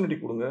ஆப்பர்ச்சுனிட்டி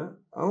கொடுங்க.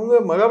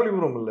 அவங்க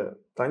மகாபலிபுரம் இல்லை,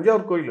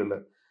 தஞ்சாவூர் கோயில்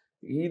இல்லை,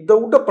 இதை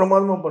விட்ட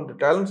பிரமாதமாக பண்ணுற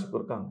டேலண்ட்ஸ் இப்போ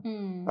இருக்காங்க.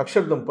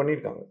 அக்ஷர்தம்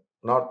பண்ணியிருக்காங்க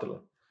நார்த்தில்.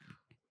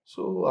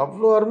 ஸோ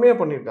அவ்வளோ அருமையாக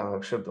பண்ணியிருக்காங்க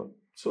அக்ஷர்தம்.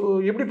 ஸோ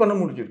எப்படி பண்ண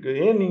முடிஞ்சிருக்கு?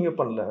 ஏன் நீங்கள்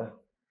பண்ணல?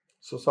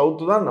 ஸோ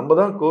சவுத்து தான், நம்ம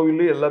தான்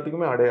கோவில்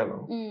எல்லாத்துக்குமே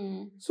அடையாளம்.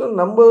 ஸோ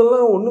நம்ம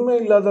எல்லாம் ஒன்றுமே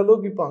இல்லாத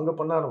அளவுக்கு இப்போ அங்கே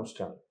பண்ண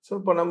ஆரம்பிச்சிட்டாங்க. ஸோ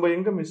இப்போ நம்ம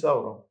எங்கே மிஸ்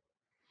ஆகிறோம்?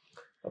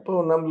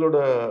 அப்போ நம்மளோட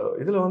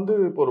இதில் வந்து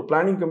இப்போ ஒரு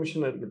பிளானிங்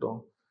கமிஷன் இருக்கட்டும்,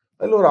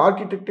 அதில் ஒரு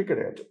ஆர்கிடெக்டே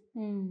கிடையாது.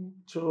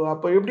 ஸோ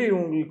அப்போ எப்படி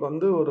உங்களுக்கு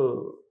வந்து ஒரு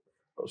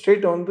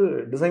ஸ்டேட்டை வந்து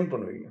டிசைன்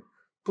பண்ணுவீங்க?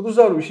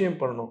 புதுசாக ஒரு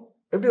விஷயம் பண்ணணும்,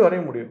 எப்படி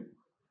வரைய முடியும்?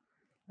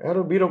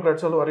 யாரோ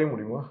பியூரோக்ராட்ஸால் வரைய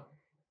முடியுமா?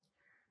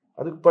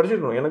 அதுக்கு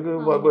படிச்சிருக்கணும்.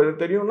 எனக்கு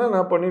தெரியும்னா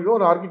நான் பண்ணியிருக்கேன்.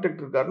 ஒரு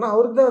ஆர்கிடெக்ட் இருக்காருன்னா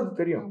அவருக்கு தான் அது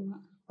தெரியும்.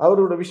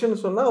 அவரோட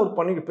விஷயம் சொன்னால் அவர்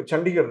பண்ணி. இப்போ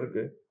சண்டிகர்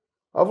இருக்கு,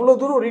 அவ்வளோ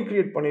தூரம்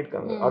ரீக்ரியேட்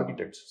பண்ணியிருக்காங்க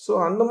ஆர்கிடெக்ட்ஸ். ஸோ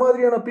அந்த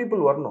மாதிரியான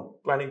பீப்புள் வரணும்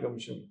பிளானிங்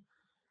கமிஷன்.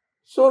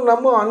 ஸோ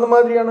நம்ம அந்த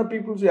மாதிரியான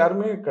பீப்புள்ஸ்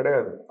யாருமே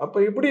கிடையாது. அப்போ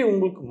எப்படி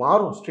உங்களுக்கு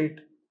மாறும் ஸ்டேட்?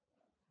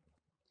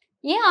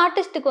 ஏன்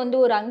ஆர்டிஸ்டுக்கு வந்து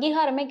ஒரு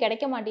அங்கீகாரமே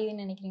கிடைக்க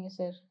மாட்டேங்குதுன்னு நினைக்கிறீங்க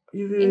சார்?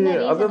 இது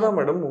அதுதான்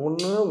மேடம்.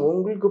 ஒன்று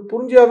உங்களுக்கு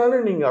புரிஞ்சாதானே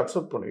நீங்கள்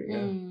அக்செப்ட் பண்ணுவீங்க.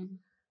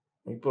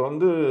 இப்போ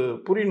வந்து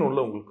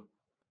புரியணும்ல உங்களுக்கு.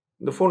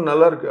 இந்த ஃபோன்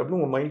நல்லா இருக்கு அப்படின்னு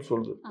உங்கள் மைண்ட்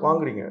சொல்லுது,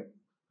 வாங்குறீங்க.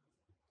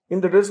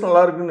 இந்த ட்ரெஸ்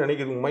நல்லா இருக்குன்னு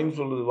நினைக்கிது, உங்கள் மைண்ட்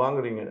சொல்லுது,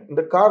 வாங்குறீங்க.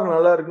 இந்த கார்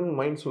நல்லா இருக்குன்னு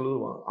மைண்ட் சொல்லுது,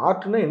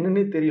 ஆர்ட்னா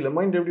என்னன்னே தெரியல,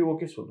 மைண்ட் எப்படி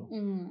ஓகே சொல்லும்?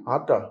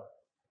 ஆர்ட்டா,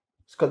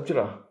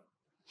 ஸ்கல்ப்சரா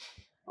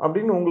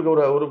அப்படின்னு உங்களுக்கு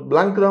ஒரு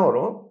பிளாங்க் தான்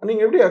வரும்.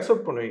 நீங்கள் எப்படி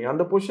அக்செப்ட் பண்ணுவீங்க?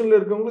 அந்த பொசிஷனில்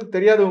இருக்கவங்களுக்கு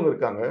தெரியாதவங்க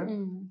இருக்காங்க,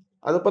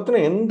 அதை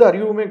பற்றின எந்த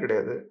அறிவுமே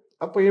கிடையாது.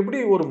 அப்போ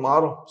எப்படி ஒரு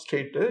மாறும்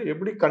ஸ்டேட்டு?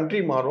 எப்படி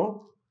கண்ட்ரி மாறும்?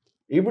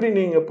 எப்படி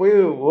நீங்கள் போய்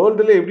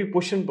வேர்ல்டில் எப்படி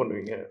பொசிஷன்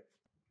பண்ணுவீங்க?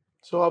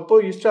 ஸோ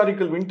அப்போது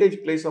ஹிஸ்டாரிக்கல் விண்டேஜ்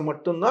பிளேஸை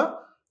மட்டும்தான்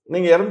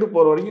நீங்கள் இறந்து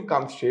போகிற வரைக்கும்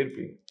காமிச்சிட்டே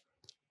இருப்பீங்க.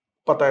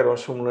 10,000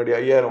 வருஷம் முன்னாடி,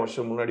 5,000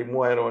 வருஷம் முன்னாடி,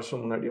 3,000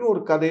 வருஷம் முன்னாடின்னு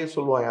ஒரு கதையை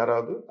சொல்லுவான்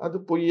யாராவது. அது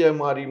பொய்யை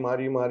மாறி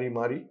மாறி மாறி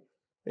மாறி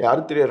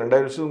யாரும் தெரியாது.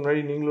 2,000 வருஷத்துக்கு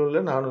முன்னாடி நீங்களும்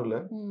இல்லை, நானும் இல்லை,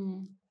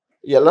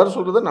 எல்லாரும்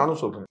சொல்கிறத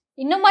நானும் சொல்கிறேன்.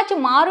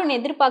 இன்னுமாச்சும் மாறும்னு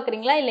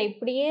எதிர்பார்க்குறீங்களா? இல்லை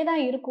இப்படியே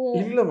தான் இருக்கும்?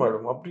 இல்லை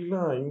மேடம்,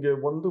 அப்படிலாம் இங்கே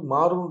வந்து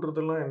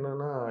மாறுன்றதெல்லாம்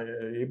என்னன்னா,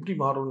 எப்படி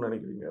மாறும்னு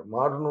நினைக்கிறீங்க?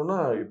 மாறணும்னா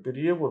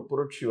பெரிய ஒரு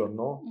புரட்சி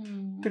வரணும்,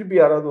 திருப்பி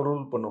யாராவது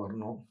ரூல் பண்ண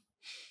வரணும்.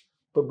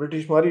 இப்போ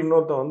பிரிட்டிஷ் மாதிரி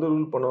இன்னொருத்தன் வந்து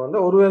ரூல் பண்ண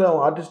வந்தால், ஒருவேளை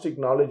அவன் ஆர்டிஸ்டிக்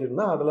நாலேஜ்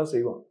இருந்தால் அதெல்லாம்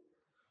செய்வான்.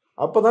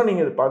 அப்போ தான்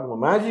நீங்கள் அதை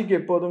பார்க்கணும். மேஜிக்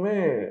எப்போதுமே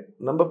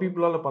நம்ம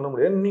பீப்புளால் பண்ண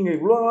முடியாது. நீங்கள்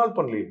இவ்வளோ நாள்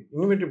பண்ணலையே,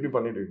 இனிமேட்டு இப்படி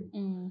பண்ணிடுவீங்க.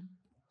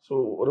 ஸோ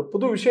ஒரு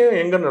புது விஷயம்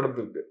எங்கே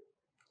நடந்திருக்கு,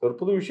 ஒரு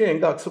புது விஷயம்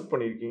எங்கே அக்செப்ட்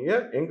பண்ணியிருக்கீங்க,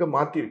 எங்கே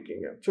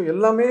மாற்றிருக்கீங்க. ஸோ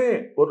எல்லாமே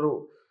ஒரு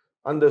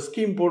அந்த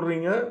ஸ்கீம்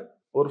போடுறீங்க,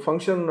 ஒரு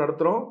ஃபங்க்ஷன்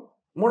நடத்துகிறோம்,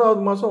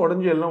 3வது மாதம்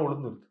உடஞ்சி எல்லாம்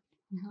விழுந்துருது.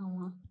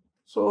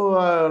 ஸோ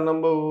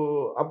நம்ம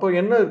அப்போ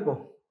என்ன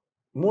இருக்கும்?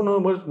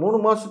 3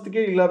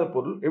 மாதத்துக்கே இல்லாத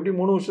பொருள் எப்படி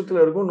 3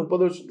 வருஷத்தில் இருக்கும்,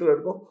 30 வருஷத்தில்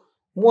இருக்கும்,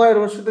 3000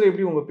 வருஷத்தில்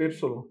எப்படி உங்கள்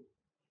பேர் சொல்லும்?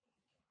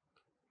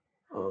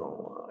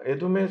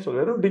 எதுவுமே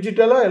சொல்ல.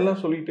 டிஜிட்டலாக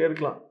எல்லாம் சொல்லிகிட்டே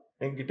இருக்கலாம்.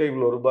 என்கிட்ட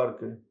இவ்வளோ ரூபா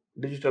இருக்குது,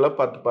 டிஜிட்டலாக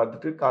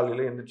பார்த்துட்டு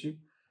காலையில் எழுந்திரிச்சு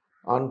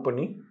ஆன்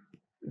பண்ணி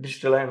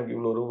டிஜிட்டலாக எனக்கு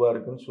இவ்வளோ ரூபா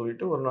இருக்குன்னு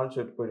சொல்லிட்டு ஒரு நாள்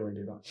செத்து போயிட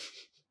வேண்டியதான்.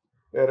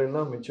 வேற என்ன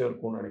மிச்சம்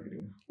இருக்கும்னு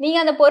நினைக்கிறீங்க?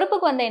 நீங்கள் அந்த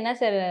பொறுப்புக்கு வந்த என்ன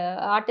சார்,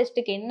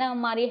 ஆர்டிஸ்ட்டுக்கு என்ன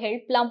மாதிரி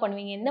ஹெல்ப்லாம்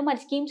பண்ணுவீங்க, எந்த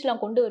மாதிரி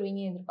ஸ்கீம்ஸ்லாம் கொண்டு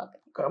வருவீங்க எதிர்பார்க்குறேன்?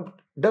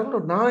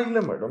 டெவலப் நான்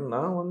இல்லை மேடம்.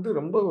 நான் வந்து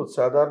ரொம்ப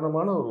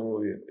சாதாரணமான ஒரு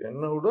ஓவியர்.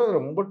 என்னை விட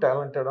ரொம்ப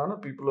டேலண்டடான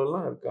பீப்புள்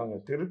எல்லாம் இருக்காங்க.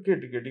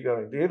 தெருக்கேட்டு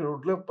கெட்டிக்காரன் இதே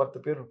ரோட்டில் 10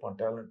 பேர் இருப்பான்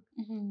டேலண்ட்,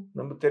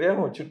 நம்ம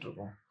தெரியாமல்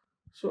வச்சுட்ருக்கோம்.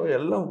 ஸோ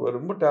எல்லாம்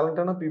ரொம்ப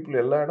டேலண்டான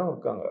பீப்புள் எல்லா இடம்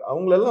இருக்காங்க.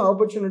 அவங்களெல்லாம்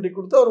ஆப்பர்ச்சுனிட்டி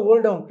கொடுத்தா ஒரு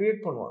வேர்ல்டு அவன்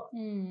கிரியேட் பண்ணுவான்.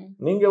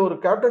 நீங்கள் ஒரு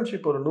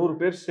கேப்டன்ஷிப் ஒரு 100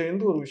 பேர்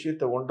சேர்ந்து ஒரு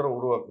விஷயத்தை ஒன்றை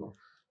உருவாக்கணும்.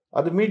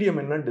 அது மீடியம்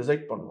என்னன்னு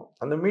டிசைட் பண்ணணும்.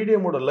 அந்த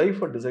மீடியமோட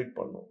லைஃப்பை டிசைட்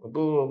பண்ணணும்.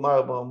 இப்போ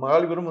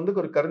மகாபலிபுரம் வந்து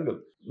ஒரு கருங்கல்,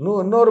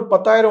 இன்னொரு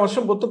 10,000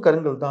 வருஷம் பொறுத்தும்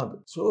கருங்கல் தான் அது.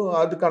 ஸோ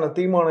அதுக்கான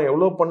தீர்மானம்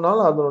எவ்வளோ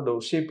பண்ணாலும் அதனோட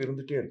ஒரு ஷேப்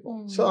இருந்துகிட்டே இருக்கும்.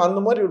 ஸோ அந்த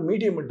மாதிரி ஒரு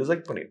மீடியம்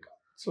டிசைட் பண்ணியிருக்கான்.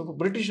 ஸோ இப்போ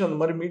பிரிட்டிஷ் அந்த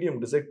மாதிரி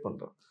மீடியம் டிசைட்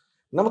பண்ணுறான்.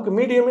 நமக்கு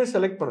மீடியமே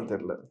செலக்ட் பண்ண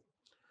தெரியல.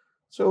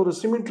 ஸோ ஒரு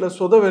சிமெண்ட்டில்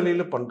சொத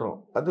வேலையில் பண்ணுறோம்.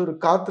 அது ஒரு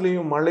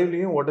காற்றுலையும்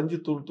மழையிலையும் உடஞ்சி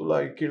தூள்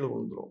தூளாக கீழே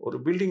விழுந்துடும். ஒரு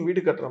பில்டிங்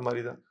வீடு கட்டுற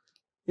மாதிரி தான்.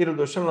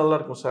 20 வருஷம் நல்லா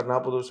இருக்கும் சார்,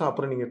 40 வருஷம்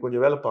அப்புறம் நீங்கள்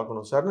கொஞ்சம் வேலை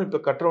பார்க்கணும் சார்னு இப்போ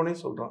கட்டுறவனே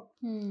சொல்கிறான்.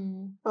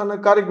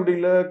 ஆனால்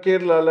காரைக்குடியில்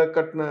கேரளாவில்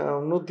கட்டின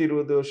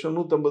 120 வருஷம்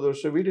 150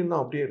 வருஷம் வீடு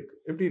இன்னும் அப்படியே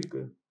இருக்குது. எப்படி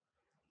இருக்குது?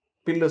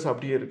 பில்லர்ஸ்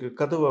அப்படியே இருக்குது,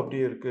 கதவு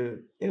அப்படியே இருக்குது.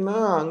 ஏன்னா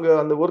அங்கே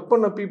அந்த ஒர்க்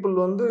பண்ண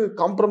பீப்புள் வந்து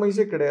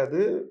காம்ப்ரமைஸே கிடையாது,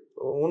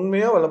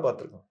 உண்மையாக வேலை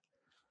பார்த்துருக்கோம்.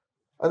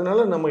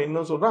 அதனால நம்ம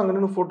இன்னும் சொல்கிறோம், அங்கே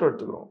நின்று ஃபோட்டோ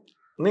எடுத்துக்கிறோம்.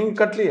 நீங்கள்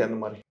கட்டலையே அந்த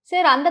மாதிரி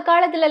சார்? அந்த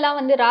காலத்துலலாம்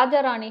வந்து ராஜா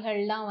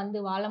ராணிகள்லாம் வந்து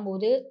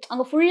வாழும்போது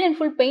அங்கே ஃபுல் அண்ட்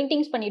ஃபுல்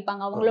பெயிண்டிங்ஸ்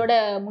பண்ணியிருப்பாங்க அவங்களோட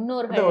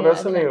முன்னோர்கள்.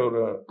 ரசனை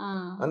ஒரு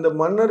அந்த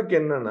மன்னருக்கு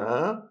என்னன்னா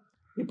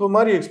இப்போ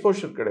மாதிரி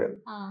எக்ஸ்போஷர் கிடையாது.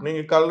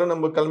 நீங்கள் காலைல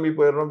நம்ம கிளம்பி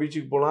போயிடுறோம்,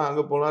 பீச்சுக்கு போகலாம்,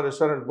 அங்கே போகலாம்,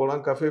 ரெஸ்டாரண்ட்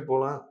போகலாம், கஃபே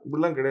போகலாம்,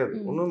 இப்படிலாம் கிடையாது.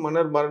 ஒன்றும்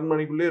மன்னர்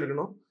அரண்மனைக்குள்ளே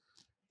இருக்கணும்,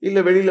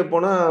 இல்லை வெளியில்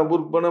போனால்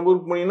ஊருக்கு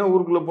போனீங்கன்னா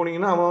ஊருக்குள்ளே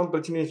போனீங்கன்னா அவன்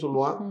பிரச்சனையை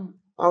சொல்லுவான்,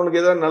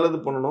 அவனுக்கு ஏதாவது நல்லது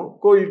பண்ணணும்,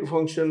 கோயிலுக்கு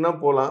ஃபங்க்ஷன்னா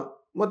போகலாம்,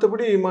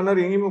 மற்றபடி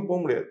மன்னர் எங்கேயுமே போக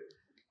முடியாது.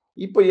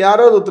 இப்போ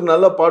யாராவது ஒருத்தர்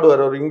நல்லா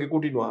பாடுவார், அவர் இங்கே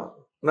கூட்டிடுவான்,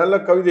 நல்ல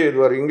கவிதை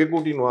எழுதுவார், இங்கே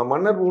கூட்டிடுவான்,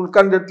 மன்னர்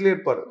உட்கார்ந்த இடத்துல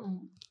இருப்பார்,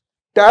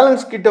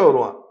 டேலண்ட்ஸ் கிட்ட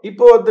வருவான்.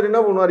 இப்போ ஒருத்தர்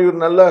என்ன பண்ணுவார்,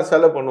 இவர் நல்லா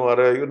சிலை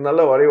பண்ணுவார், இவர்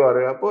நல்லா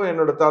வரைவார், அப்போ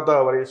என்னோட தாத்தா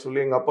வரைய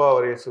சொல்லு, எங்கள் அப்பா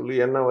வரைய சொல்லு,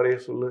 என்ன வரைய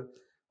சொல்லு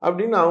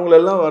அப்படின்னு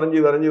அவங்களெல்லாம்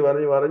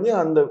வரைஞ்சி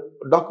அந்த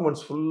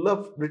டாக்குமெண்ட்ஸ் ஃபுல்லாக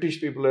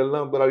பிரிட்டிஷ் பீப்புள்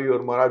எல்லாம்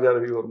ரவிவர்மா, ராஜா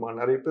ரவிவர்மா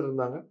நிறைய பேர்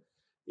இருந்தாங்க,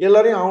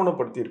 எல்லாரையும்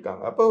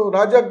ஆவணப்படுத்தியிருக்காங்க. அப்போ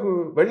ராஜாவுக்கு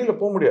வெளியில்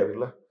போக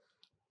முடியாதுல்ல.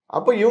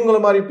 அப்போ இவங்கள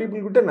மாதிரி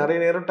பீப்புள் கிட்ட நிறைய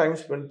நேரம் டைம்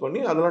ஸ்பெண்ட் பண்ணி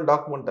அதெல்லாம்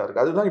டாக்குமெண்ட்டாக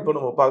இருக்குது. அதுதான் இப்போ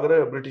நம்ம பார்க்குற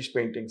பிரிட்டிஷ்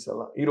பெயிண்டிங்ஸ்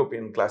எல்லாம்,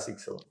 யூரோப்பியன்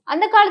கிளாசிக்ஸ் எல்லாம்.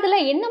 அந்த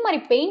காலத்தில் என்ன மாதிரி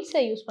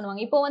பெயிண்ட்ஸை யூஸ்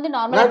பண்ணுவாங்க? இப்போ வந்து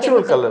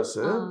நேச்சுரல் கலர்ஸ்,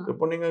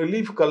 இப்போ நீங்கள்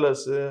லீஃப்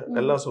கலர்ஸ்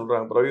எல்லாம்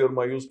சொல்கிறாங்க,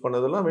 ரவிவர்மா யூஸ்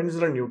பண்ணதெல்லாம்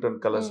வென்ஸ்லர் நியூட்டன்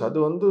கலர்ஸ். அது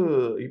வந்து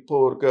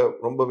இப்போ இருக்க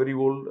ரொம்ப வெரி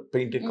ஓல்டு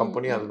பெயிண்டிங்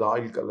கம்பெனி, அதுதான்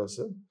ஆயில்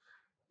கலர்ஸ்.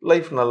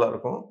 லைஃப் நல்லா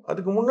இருக்கும்.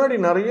 அதுக்கு முன்னாடி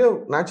நிறைய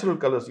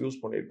நேச்சுரல் கலர்ஸ்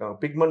யூஸ் பண்ணியிருக்காங்க.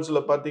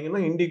 பிக்மெண்ட்ஸில்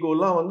பார்த்தீங்கன்னா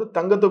இண்டிகோலாம் வந்து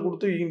தங்கத்தை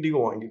கொடுத்து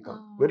இண்டிகோ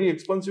வாங்கியிருக்காங்க. வெரி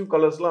எக்ஸ்பென்சிவ்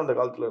கலர்ஸ்லாம் அந்த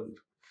காலத்தில்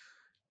இருந்து.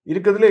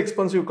 இருக்கிறதுல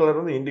எக்ஸ்பென்சிவ் கலர்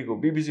வந்து இண்டிகோ.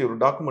 பிபிசி ஒரு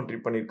டாக்குமெண்ட்ரி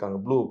பண்ணியிருக்காங்க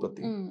ப்ளூவை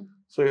பற்றி.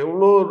 ஸோ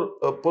எவ்வளோ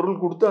பொருள்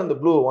கொடுத்து அந்த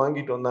ப்ளூவை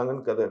வாங்கிட்டு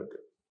வந்தாங்கன்னு கதை இருக்கு.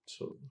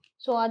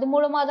 ஸோ அது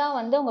மூலமாக தான்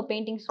வந்து அவங்க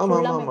பெயிண்டிங்ஸ்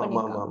ஃபுல்லாமே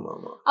பண்ணிருக்காங்க.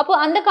 ஆமாம். அப்போ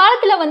அந்த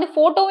காலத்தில் வந்து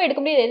ஃபோட்டோவும் எடுக்க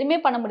முடியாது, எதுவுமே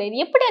பண்ண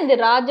முடியாது. எப்படி அந்த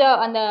ராஜா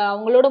அந்த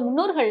அவங்களோட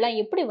முன்னோர்கள்லாம்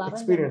எப்படி வர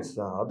எக்ஸ்பீரியன்ஸ்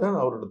தான், அதான்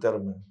அவரோட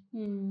திறமை.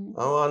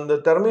 அவன்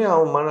அந்த திறமையை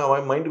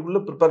அவன்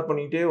மைண்டுக்குள்ளே ப்ரிப்பேர்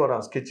பண்ணிக்கிட்டே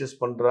வரான், ஸ்கெச்சஸ்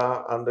பண்ணுறான்,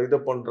 அந்த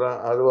இதை பண்ணுறான்,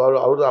 அது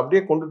அவர்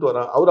அப்படியே கொண்டுட்டு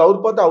வரான்.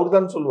 அவர் பார்த்து அவர்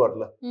தான்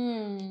சொல்லுவார்ல.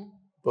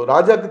 இப்போ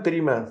ராஜாக்கு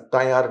தெரியுமே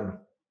தான் யாருன்னு,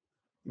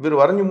 இவர்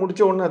வரைஞ்சி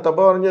முடிச்ச உடனே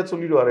தப்பா வரைஞ்சா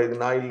சொல்லிடுவாரு இது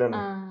நான்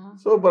இல்லைன்னு.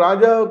 ஸோ இப்போ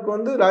ராஜாவுக்கு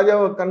வந்து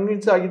ராஜாவை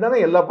கன்வின்ஸ் ஆகி தானே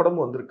எல்லா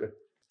படமும் வந்திருக்கு.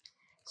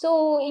 ஸோ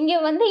இங்கே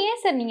வந்து ஏன்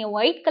சார் நீங்கள்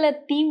ஒயிட்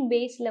கலர் தீம்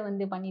பேஸில்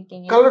வந்து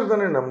பண்ணியிருக்கீங்க? கலர்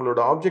தானே நம்மளோட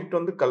ஆப்ஜெக்ட்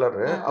வந்து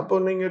கலரு.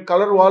 அப்போ நீங்கள்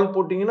கலர் வால்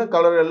போட்டிங்கன்னா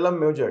கலர் எல்லாம்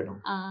மேட்ச்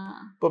ஆகிடும்.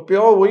 இப்போ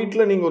பியோர்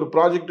ஒயிட்டில் நீங்கள் ஒரு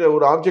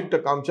ஒரு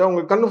ஆப்ஜெக்டை காமிச்சா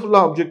உங்கள் கண்ணு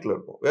ஃபுல்லாக ஆப்ஜெக்டில்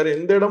இருக்கும், வேறு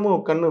எந்த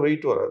இடமும் கண்ணு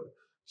வெயிட் வராது.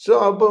 ஸோ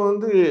அப்போ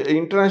வந்து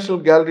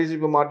இன்டர்நேஷ்னல் கேலரிஸ்,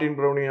 இப்போ மார்டின்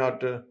ப்ரௌனி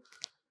ஆர்ட்டு,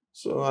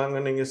 ஸோ அங்கே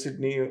நீங்கள்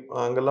சிட்னி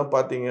அங்கெல்லாம்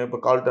பார்த்தீங்க, இப்போ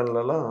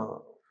கால்டன்லலாம்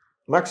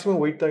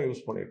மேக்ஸிமம் ஒயிட் தான்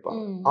யூஸ்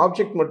பண்ணியிருப்பாங்க,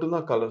 ஆப்ஜெக்ட்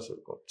மட்டும்தான் கலர்ஸ்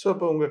இருக்கும். ஸோ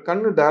அப்போ உங்கள்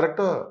கண்ணு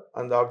டைரெக்டாக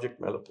அந்த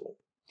ஆப்ஜெக்ட் மேலே போகும்.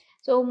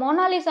 ஸோ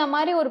மோனாலிசா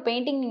மாதிரி ஒரு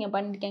பெயிண்டிங் நீங்கள்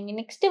பண்ணியிருக்கீங்க,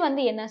 நெக்ஸ்ட்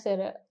வந்து என்ன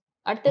சார்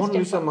அடுத்த?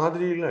 மோனாலிசா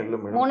மாதிரிலாம் இல்லை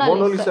மேடம்,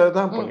 மோனாலிசா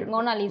தான்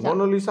பண்ணியிருக்கோம்.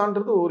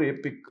 மோனாலிசான்றது ஒரு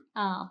எபிக்.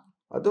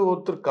 அது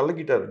ஒருத்தர்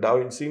கலக்கிட்டாரு,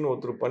 டாவின்சின்னு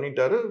ஒருத்தர்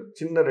பண்ணிட்டாரு.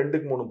 சின்ன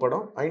 2-3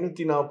 படம்,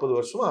 540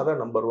 வருஷமா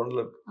அதான் நம்பர்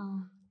 1ல இருக்கு.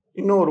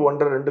 இன்னும் ஒரு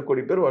 1.5-2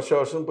 கோடி பேர்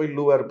வருஷம் போய்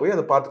லூவார் போய்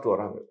அதை பார்த்துட்டு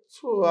வராங்க.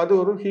 ஸோ அது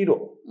ஒரு ஹீரோ,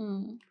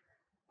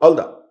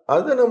 அவ்வளோதான்.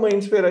 அதை நம்ம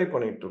இன்ஸ்பயர் ஆகி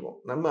பண்ணிட்டு இருக்கோம்.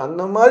 நம்ம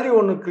அந்த மாதிரி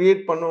ஒன்று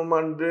கிரியேட்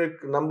பண்ணுவோமான்னு,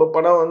 நம்ம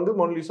படம் வந்து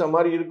மோனாலிசா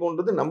மாதிரி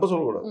இருக்கும்ன்றது நம்ம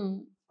சொல்லக்கூடாது,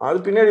 அது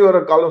பின்னாடி வர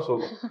காலம்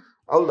சொல்லும்,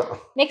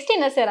 அவ்வளோதான். நெக்ஸ்ட்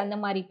என்ன சார் அந்த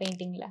மாதிரி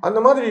பெயிண்டிங்ல? அந்த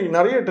மாதிரி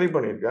நிறைய ட்ரை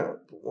பண்ணியிருக்கேன்.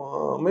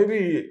 மேபி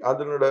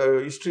அதனோட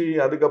ஹிஸ்ட்ரி,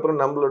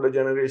 அதுக்கப்புறம் நம்மளோட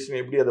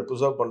ஜெனரேஷன் எப்படி அதை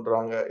ப்ரிசர்வ்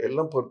பண்ணுறாங்க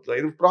எல்லாம் பொறுத்து.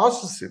 இது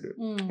ப்ராசஸ், இது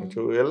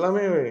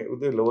எல்லாமே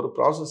இது இல்லை, ஒரு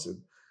ப்ராசஸ்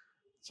இது.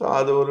 ஸோ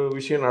அது ஒரு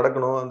விஷயம்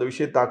நடக்கணும், அந்த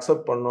விஷயத்தை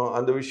அக்செப்ட் பண்ணணும்,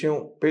 அந்த விஷயம்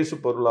பேசு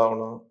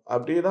பொருளாகணும்,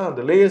 அப்படியே தான்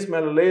அந்த லேயர்ஸ்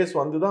மேலே லேயர்ஸ்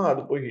வந்து தான்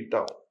அது போய் ஹிட்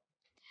ஆகும்.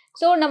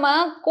 ஸோ நம்ம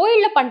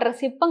கோயிலில் பண்ணுற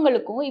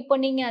சிற்பங்களுக்கும் இப்போ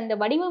நீங்கள் அந்த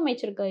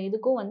வடிவமைச்சிருக்க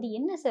இதுக்கும் வந்து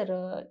என்ன சார்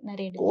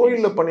நிறைய?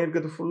 கோயிலில்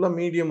பண்ணியிருக்கிறது ஃபுல்லாக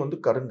மீடியம் வந்து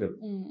கருங்கல்.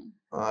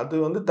 அது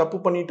வந்து தப்பு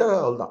பண்ணிட்டா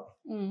அதுதான்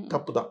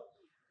தப்பு தான்,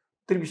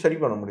 திருப்பி சரி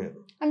பண்ண முடியாது.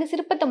 அந்த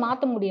சிற்பத்தை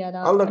மாற்ற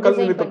முடியாதா? அந்த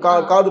கல் இப்போ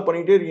காது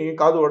பண்ணிட்டே இருக்கீங்க,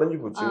 காது உடஞ்சி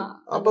போச்சு,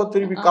 அப்போ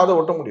திருப்பி காதை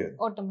ஒட்ட முடியாது.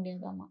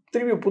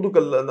 திருப்பி புது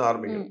கல்ல இருந்து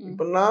ஆரம்பிக்கும்.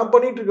 இப்போ நான்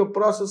பண்ணிட்டு இருக்க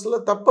ப்ராசஸ்ல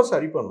தப்பை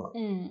சரி பண்ணலாம்.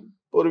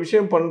 ஒரு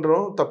விஷயம்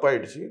பண்ணுறோம்,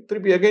 தப்பாயிடுச்சு,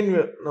 திருப்பி அகைன்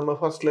நம்ம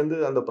ஃபர்ஸ்ட்லேருந்து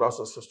அந்த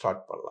ப்ராசஸை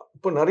ஸ்டார்ட் பண்ணலாம்.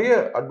 இப்போ நிறைய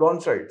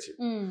அட்வான்ஸ் ஆயிடுச்சு.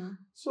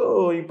 ஸோ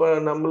இப்போ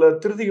நம்மளை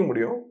திருத்திக்க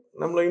முடியும்,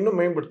 நம்மளை இன்னும்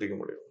மேம்படுத்திக்க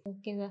முடியும்.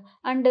 Okay sir.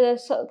 அண்ட்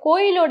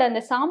கோயிலோட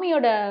அந்த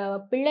சாமியோட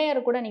பிள்ளையார்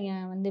கூட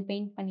நீங்கள் வந்து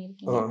பெயிண்ட்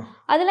பண்ணியிருக்கீங்க,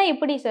 அதெல்லாம்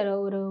எப்படி சார்?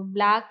 ஒரு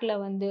பிளாக்ல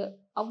வந்து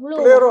அவ்வளோ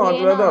பிள்ளையாரும்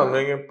அதில் தான்.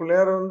 நீங்கள்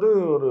பிள்ளையார் வந்து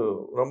ஒரு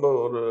ரொம்ப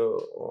ஒரு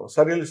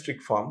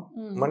சரியலிஸ்டிக் ஃபார்ம்,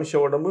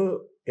 மனுஷ உடம்பு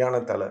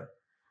யானை தலை.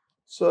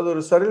 ஸோ அது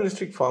ஒரு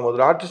சரியலிஸ்டிக் ஃபார்ம், அது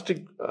ஒரு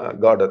ஆர்டிஸ்டிக்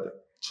காட் அது.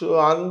 ஸோ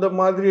அந்த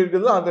மாதிரி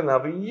இருக்கிறது, அதை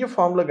நிறைய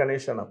ஃபார்மில்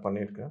கணேஷை நான்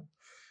பண்ணியிருக்கேன்.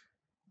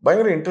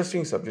 பயங்கர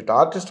இன்ட்ரெஸ்டிங் சப்ஜெக்ட்.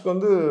 ஆர்டிஸ்ட்க்கு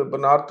வந்து இப்போ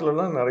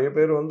நார்த்லலாம் நிறைய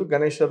பேர் வந்து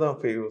கணேஷா தான்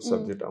ஃபேவரட்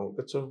சப்ஜெக்ட்.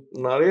 அவங்க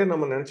நிறைய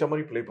நம்ம நினைச்ச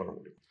மாதிரி ப்ளே பண்ண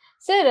முடியும்.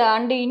 சார்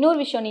அண்ட் இன்னொரு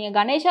விஷயம், நீங்க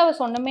கணேஷாவை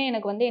சொன்னமே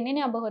எனக்கு வந்து என்ன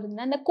ஞாபகம்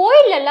வருதுன்னா, அந்த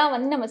கோயில்ல எல்லாம்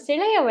வந்து நம்ம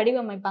சிலையை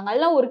வடிவமைப்பாங்க.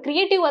 அதெல்லாம் ஒரு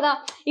கிரியேட்டிவா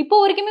தான் இப்போ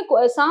வரைக்குமே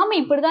சாமி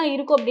இப்படிதான்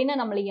இருக்கும் அப்படின்னு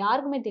நம்மளுக்கு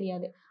யாருக்குமே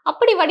தெரியாது.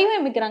 அப்படி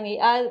வடிவமைக்கிறாங்க.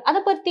 அதை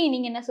பத்தி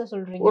நீங்க என்ன சார்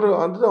சொல்றீங்க?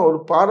 அதுதான் ஒரு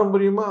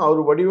பாரம்பரியமா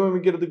அவர்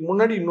வடிவமைக்கிறதுக்கு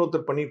முன்னாடி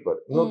இன்னொருத்தர்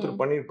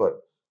பண்ணியிருப்பார்.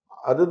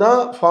 அதுதான்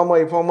ஃபார்ம்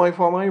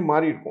ஆகி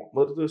மாறி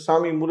இருக்கும்.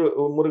 சாமி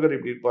முருகர்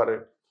இப்படி இருப்பாரு,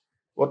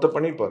 ஒருத்தர்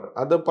பண்ணியிருப்பாரு.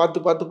 அதை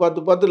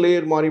பார்த்து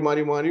லேயர்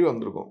மாறி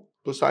வந்திருக்கும்.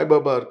 இப்போ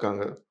சாய்பாபா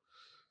இருக்காங்க,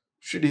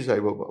 ஷிடி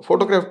சாய்பாபா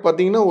ஃபோட்டோகிராஃப்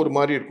பார்த்தீங்கன்னா ஒரு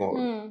மாதிரி இருக்கும்.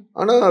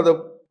 ஆனால் அதை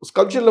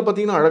ஸ்கல்ப்சரில்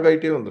பார்த்தீங்கன்னா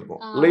அழகாயிட்டே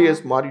வந்திருக்கும்,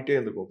 லேயர்ஸ் மாறிட்டே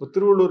இருந்திருக்கும். இப்போ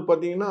திருவள்ளுவர்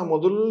பார்த்தீங்கன்னா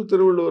முதல்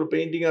திருவள்ளுவர்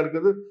பெயிண்டிங்காக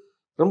இருக்கிறது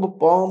ரொம்ப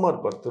பாவமாக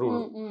இருப்பார்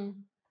திருவள்ளுவர்.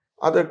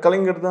 அதை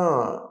கலைஞர் தான்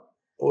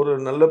ஒரு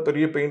நல்ல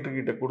பெரிய பெயிண்டர்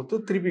கிட்ட கொடுத்து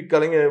திருப்பி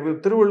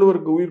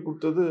திருவள்ளுவருக்கு உயிர்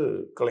கொடுத்தது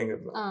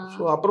கலைஞர் தான்.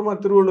 ஸோ அப்புறமா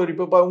திருவள்ளுவர்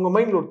இப்போ உங்க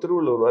மைண்ட்ல ஒரு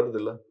திருவள்ளுவர் வருது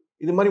இல்லை,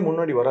 இது மாதிரி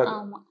முன்னாடி வராது.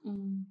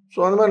 ஸோ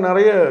அந்த மாதிரி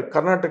நிறைய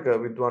கர்நாடக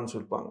வித்வான்ஸ்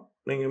இருப்பாங்க.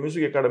 நீங்க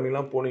மியூசிக்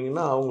அகாடமிலாம்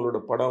போனீங்கன்னா அவங்களோட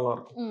படம்லாம்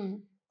இருக்கும்.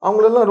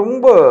 அவங்களெல்லாம்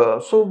ரொம்ப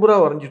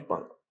சூப்பராக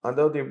வரைஞ்சிருப்பாங்க.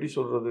 அதாவது எப்படி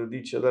சொல்றது,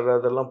 தீட்சதர்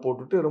அதெல்லாம்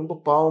போட்டுட்டு ரொம்ப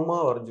பாவமா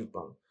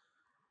வரைஞ்சிருப்பாங்க.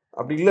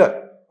 அப்படி இல்லை,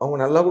 அவங்க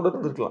நல்லா கூட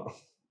இருந்திருக்கலாம்.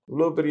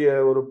 இவ்வளோ பெரிய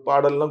ஒரு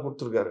பாடல்லாம்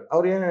கொடுத்துருக்காரு,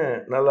 அவர் ஏன்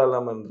நல்லா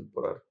இல்லாமல் இருந்துட்டு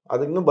போறாரு?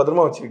 அது இன்னும்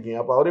பத்திரமா வச்சிருக்கீங்க.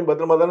 அப்போ அவரையும்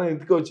பத்திரமா தானே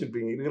இதுக்க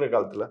வச்சிருப்பீங்க இருக்கிற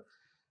காலத்துல.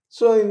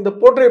 ஸோ இந்த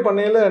போர்ட்ரே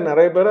பண்ணையில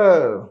நிறைய பேரை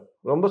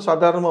ரொம்ப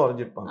சாதாரணமாக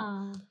வரைஞ்சிருப்பாங்க.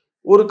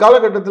 ஒரு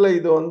காலகட்டத்தில்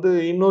இது வந்து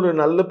இன்னொரு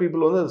நல்ல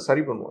பீப்புள் வந்து அதை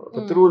சரி பண்ணுவாங்க.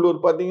 இப்போ திருவள்ளுவர்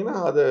பார்த்தீங்கன்னா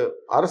அது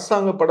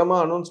அரசாங்க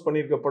படமாக அனௌன்ஸ்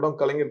பண்ணியிருக்க படம்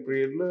கலைஞர்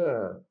பீரியட்ல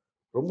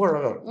ரொம்ப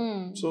அழகாக இருக்கும்.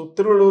 ஸோ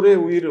திருவள்ளுவரே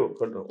உயிர்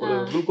கட்டும், ஒரு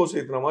குளுக்கோஸ்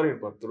ஏற்றுன மாதிரி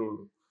இருப்பார்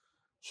திருவள்ளுவர்.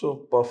 ஸோ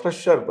இப்போ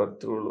ஃப்ரெஷ்ஷாக இருப்பார்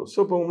திருவள்ளுவர். ஸோ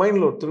இப்போ உங்கள்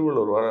மைண்டில் ஒரு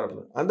திருவள்ளுவர்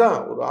வராருல, அதான்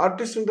ஒரு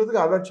ஆர்டிஸ்ட்ன்றதுக்கு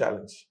அதான்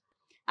சேலஞ்ச்.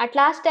 அட்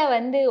லாஸ்ட்டாக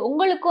வந்து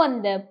உங்களுக்கும்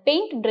அந்த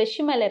பெயிண்ட் ப்ரஷ்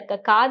மேலே இருக்க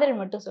காதல்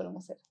மட்டும்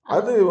சொல்லுங்கள் சார்.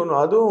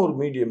 அதுவும் ஒரு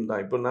மீடியம்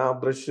தான். இப்போ நான்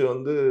ப்ரஷ்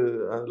வந்து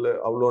அதில்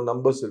அவ்வளோ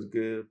நம்பர்ஸ்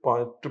இருக்குது,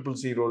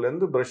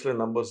 0.000 ப்ரஷ்ஷில்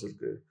நம்பர்ஸ்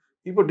இருக்குது.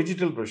 இப்போ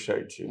டிஜிட்டல் ப்ரஷ்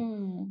ஆயிடுச்சு.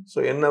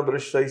 ஸோ என்ன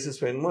ப்ரஷ்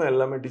சைஸஸ் வேணுமோ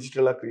எல்லாமே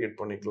டிஜிட்டலாக க்ரியேட்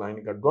பண்ணிக்கலாம்.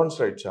 இன்னைக்கு அட்வான்ஸ்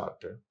ஆயிடுச்சு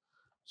ஆர்ட்டு.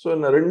 ஸோ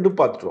நான் ரெண்டும்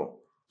பார்த்துட்டோம்,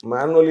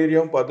 மேனுவல்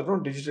ஏரியாவும் பார்த்துட்டோம்,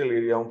 டிஜிட்டல்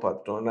ஏரியாவும்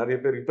பார்த்துட்டோம். நிறைய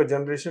பேர் இப்போ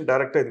ஜென்ரேஷன்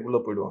டைரெக்டாக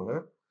இதுக்குள்ளே போயிடுவாங்க.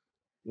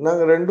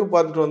 நாங்கள் ரெண்டும்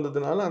பார்த்துட்டு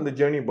வந்ததுனால அந்த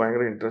ஜேர்னி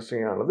பயங்கர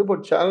இன்ட்ரெஸ்டிங்கானது,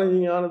 பட்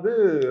சேலஞ்சிங்கானது,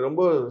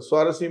 ரொம்ப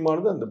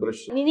சுவாரஸ்யமானது அந்த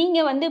ப்ரஷ்.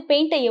 நீங்கள் வந்து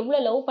பெயிண்டை எவ்வளோ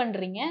லவ்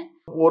பண்ணுறீங்க?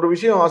 ஒரு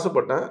விஷயம்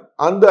ஆசைப்பட்டேன்,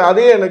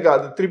 அதே எனக்கு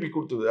அது திருப்பி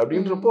கொடுத்தது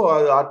அப்படின்றப்போ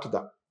அது ஆர்ட்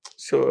தான்.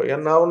 ஸோ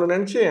நான் ஒன்று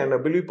நினச்சி என்னை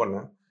பிலீவ்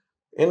பண்ணேன்.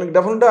 எனக்கு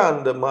டெஃபினட்டாக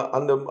அந்த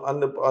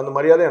அந்த அந்த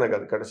மரியாதை எனக்கு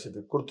அது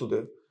கிடச்சிது, கொடுத்தது.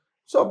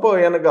 ஸோ அப்போ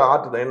எனக்கு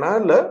ஆர்ட் தான். என்ன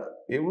இல்லை,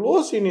 எவ்வளோ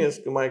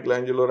சீனியர்ஸ்க்கு மைக்கேல்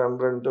ஆஞ்சலோ,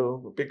 ரெம்பரண்ட்டு,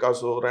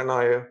 பிகாசோ,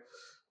 ரெனாயோ,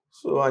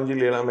 ஸோ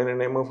அஞ்சலி எல்லாமே,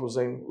 நேமஃப்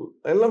ஹுசைன்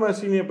எல்லாமே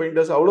சீனியர்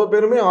பெயிண்டர்ஸ், அவ்வளோ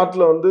பேருமே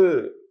ஆர்ட்டில் வந்து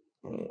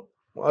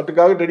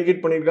ஆர்ட்டுக்காக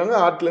டெடிகேட் பண்ணியிருக்காங்க,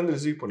 ஆர்ட்லேருந்து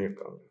ரிசீவ்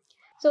பண்ணியிருக்காங்க.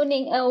 ஸோ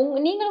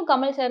நீங்களும்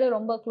கமல் சார்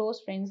ரொம்ப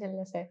க்ளோஸ் ஃப்ரெண்ட்ஸ்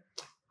இல்லை சார்?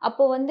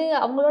 அப்போ வந்து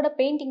அவங்களோட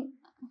பெயிண்டிங்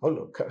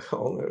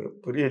அவங்க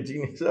பெரிய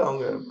ஜீனியஸ்.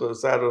 அவங்க இப்போ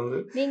சார் வந்து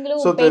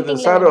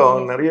சார்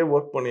அவங்க நிறைய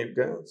ஒர்க்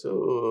பண்ணியிருக்கேன். ஸோ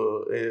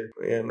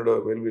என்னோட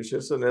வெல்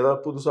விஷஸ்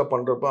ஏதாவது புதுசாக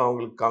பண்ணுறப்ப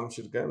அவங்களுக்கு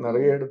காமிச்சிருக்கேன்.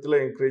 நிறைய இடத்துல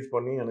என்கரேஜ்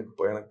பண்ணி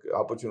எனக்கு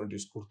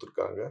ஆப்பர்ச்சுனிட்டிஸ்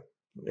கொடுத்துருக்காங்க.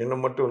 என்ன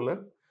மட்டும் இல்லை,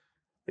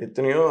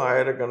 எத்தனையோ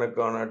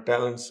ஆயிரக்கணக்கான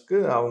டேலண்ட்ஸ்க்கு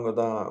அவங்க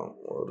தான்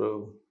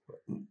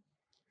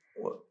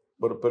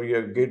ஒரு பெரிய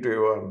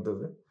கேட்வேவாக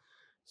இருந்தது.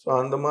 ஸோ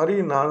அந்த மாதிரி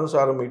நானும்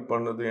சாரை மீட்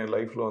பண்ணது என்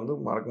லைஃப்பில் வந்து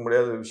மறக்க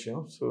முடியாத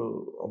விஷயம். ஸோ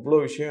அவ்வளோ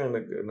விஷயம்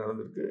எனக்கு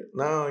நடந்திருக்கு.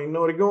 நான் இன்ன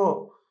வரைக்கும்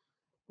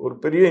ஒரு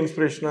பெரிய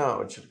இன்ஸ்பிரேஷனாக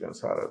வச்சுருக்கேன்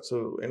சாரை. ஸோ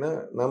ஏன்னா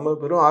நம்ம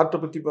வெறும் ஆர்ட்டை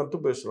பற்றி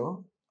மட்டும் பேசுகிறோம்,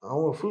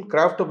 அவங்க ஃபுல்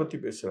கிராஃப்டை பற்றி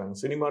பேசுகிறாங்க.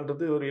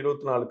 சினிமான்றது ஒரு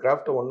 24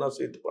 கிராஃப்டை ஒன்றா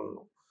சேர்த்து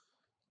பண்ணணும்.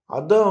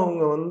 அதை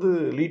அவங்க வந்து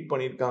லீட்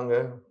பண்ணியிருக்காங்க,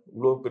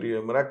 இவ்வளோ பெரிய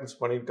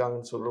மிராக்கிள்ஸ்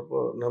பண்ணியிருக்காங்கன்னு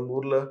சொல்கிறப்போ நம்ம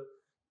ஊரில்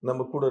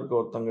நம்ம கூட இருக்க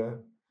ஒருத்தங்க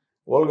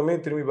உலகமே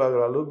திரும்பி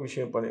பார்க்குற அளவுக்கு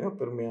விஷயம் பண்ணினா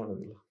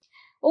பெருமையானது இல்லை.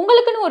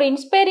 உங்களுக்குன்னு ஒரு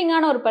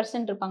இன்ஸ்பைரிங்கான ஒரு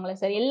பர்சன் இருப்பாங்களே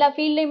சார்? எல்லா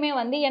ஃபீல்ட்லையுமே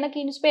வந்து எனக்கு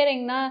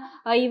இன்ஸ்பைரிங்னா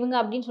இவங்க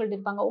அப்படின்னு சொல்லிட்டு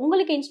இருப்பாங்க.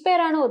 உங்களுக்கு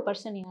இன்ஸ்பயரான ஒரு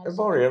பர்சன் யார்?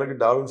 இப்போ எனக்கு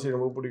டாவின்சி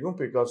ரொம்ப பிடிக்கும்,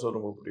 பிகாசோ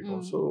ரொம்ப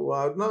பிடிக்கும். ஸோ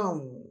அதுதான்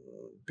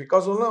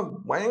பிகாசோலாம்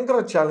பயங்கர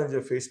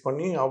சேலஞ்சை ஃபேஸ்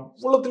பண்ணி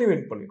அவ்வளோத்துலையும்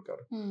வின்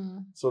பண்ணியிருக்காரு.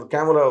 ஸோ ஒரு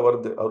கேமரா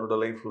வருது அவரோட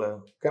லைஃப்பில்,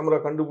 கேமரா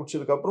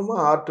கண்டுபிடிச்சதுக்கு அப்புறமா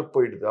ஆர்ட்டு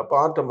போயிடுது, அப்போ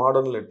ஆர்ட்டை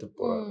மாடர்னில் எடுத்துகிட்டு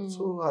போகிறாரு.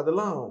 ஸோ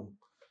அதெல்லாம்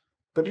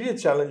பெரிய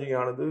சேலஞ்சிங்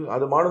ஆனது.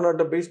 அது மாடர்ன்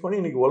ஆர்ட்டை பேஸ்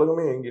பண்ணி இன்னைக்கு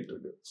உலகமே இயங்கிட்டு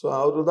இருக்கு. ஸோ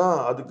அவரு தான்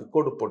அதுக்கு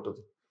கோடு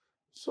போட்டது.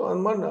 ஸோ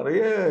அந்த மாதிரி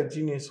நிறைய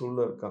ஜீனியஸ் உள்ள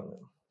இருக்காங்க.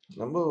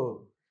 நம்ம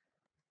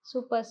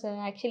சூப்பர் சார்.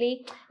 ஆக்சுவலி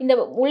இந்த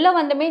உள்ள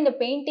வந்தமே இந்த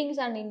பெயிண்டிங்ஸ்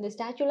அண்ட் இந்த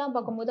ஸ்டாச்சுலாம்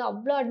பார்க்கும்போது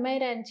அவ்வளோ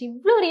அட்மையர் ஆச்சு,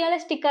 இவ்வளோ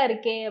ரியலிஸ்டிக்காக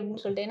இருக்கே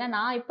அப்படின்னு சொல்லிட்டு. ஏன்னா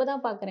நான் இப்போ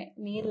தான் பார்க்குறேன்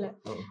நேரில்.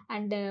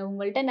 அண்ட்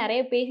உங்கள்கிட்ட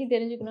நிறைய பேசி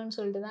தெரிஞ்சுக்கணும்னு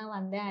சொல்லிட்டு தான்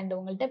வந்தேன். அண்ட்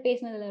உங்கள்கிட்ட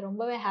பேசினதுல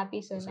ரொம்பவே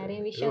ஹாப்பி சார். நிறைய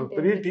விஷயம்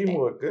பெரிய டீம்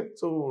ஒர்க்கு.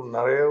 ஸோ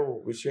நிறைய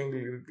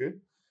விஷயங்கள் இருக்குது.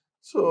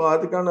 ஸோ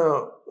அதுக்கான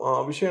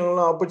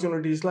விஷயங்கள்லாம்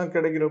ஆப்பர்ச்சுனிட்டிஸ்லாம்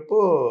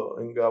கிடைக்கிறப்போ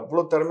இங்கே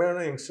அவ்வளோ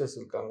திறமையான யங்ஸ்டர்ஸ்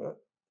இருக்காங்க,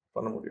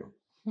 பண்ண முடியும்.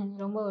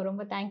 ரொம்ப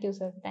ரொம்ப thank you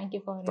sir.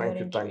 Thank you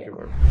for thank you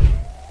madam.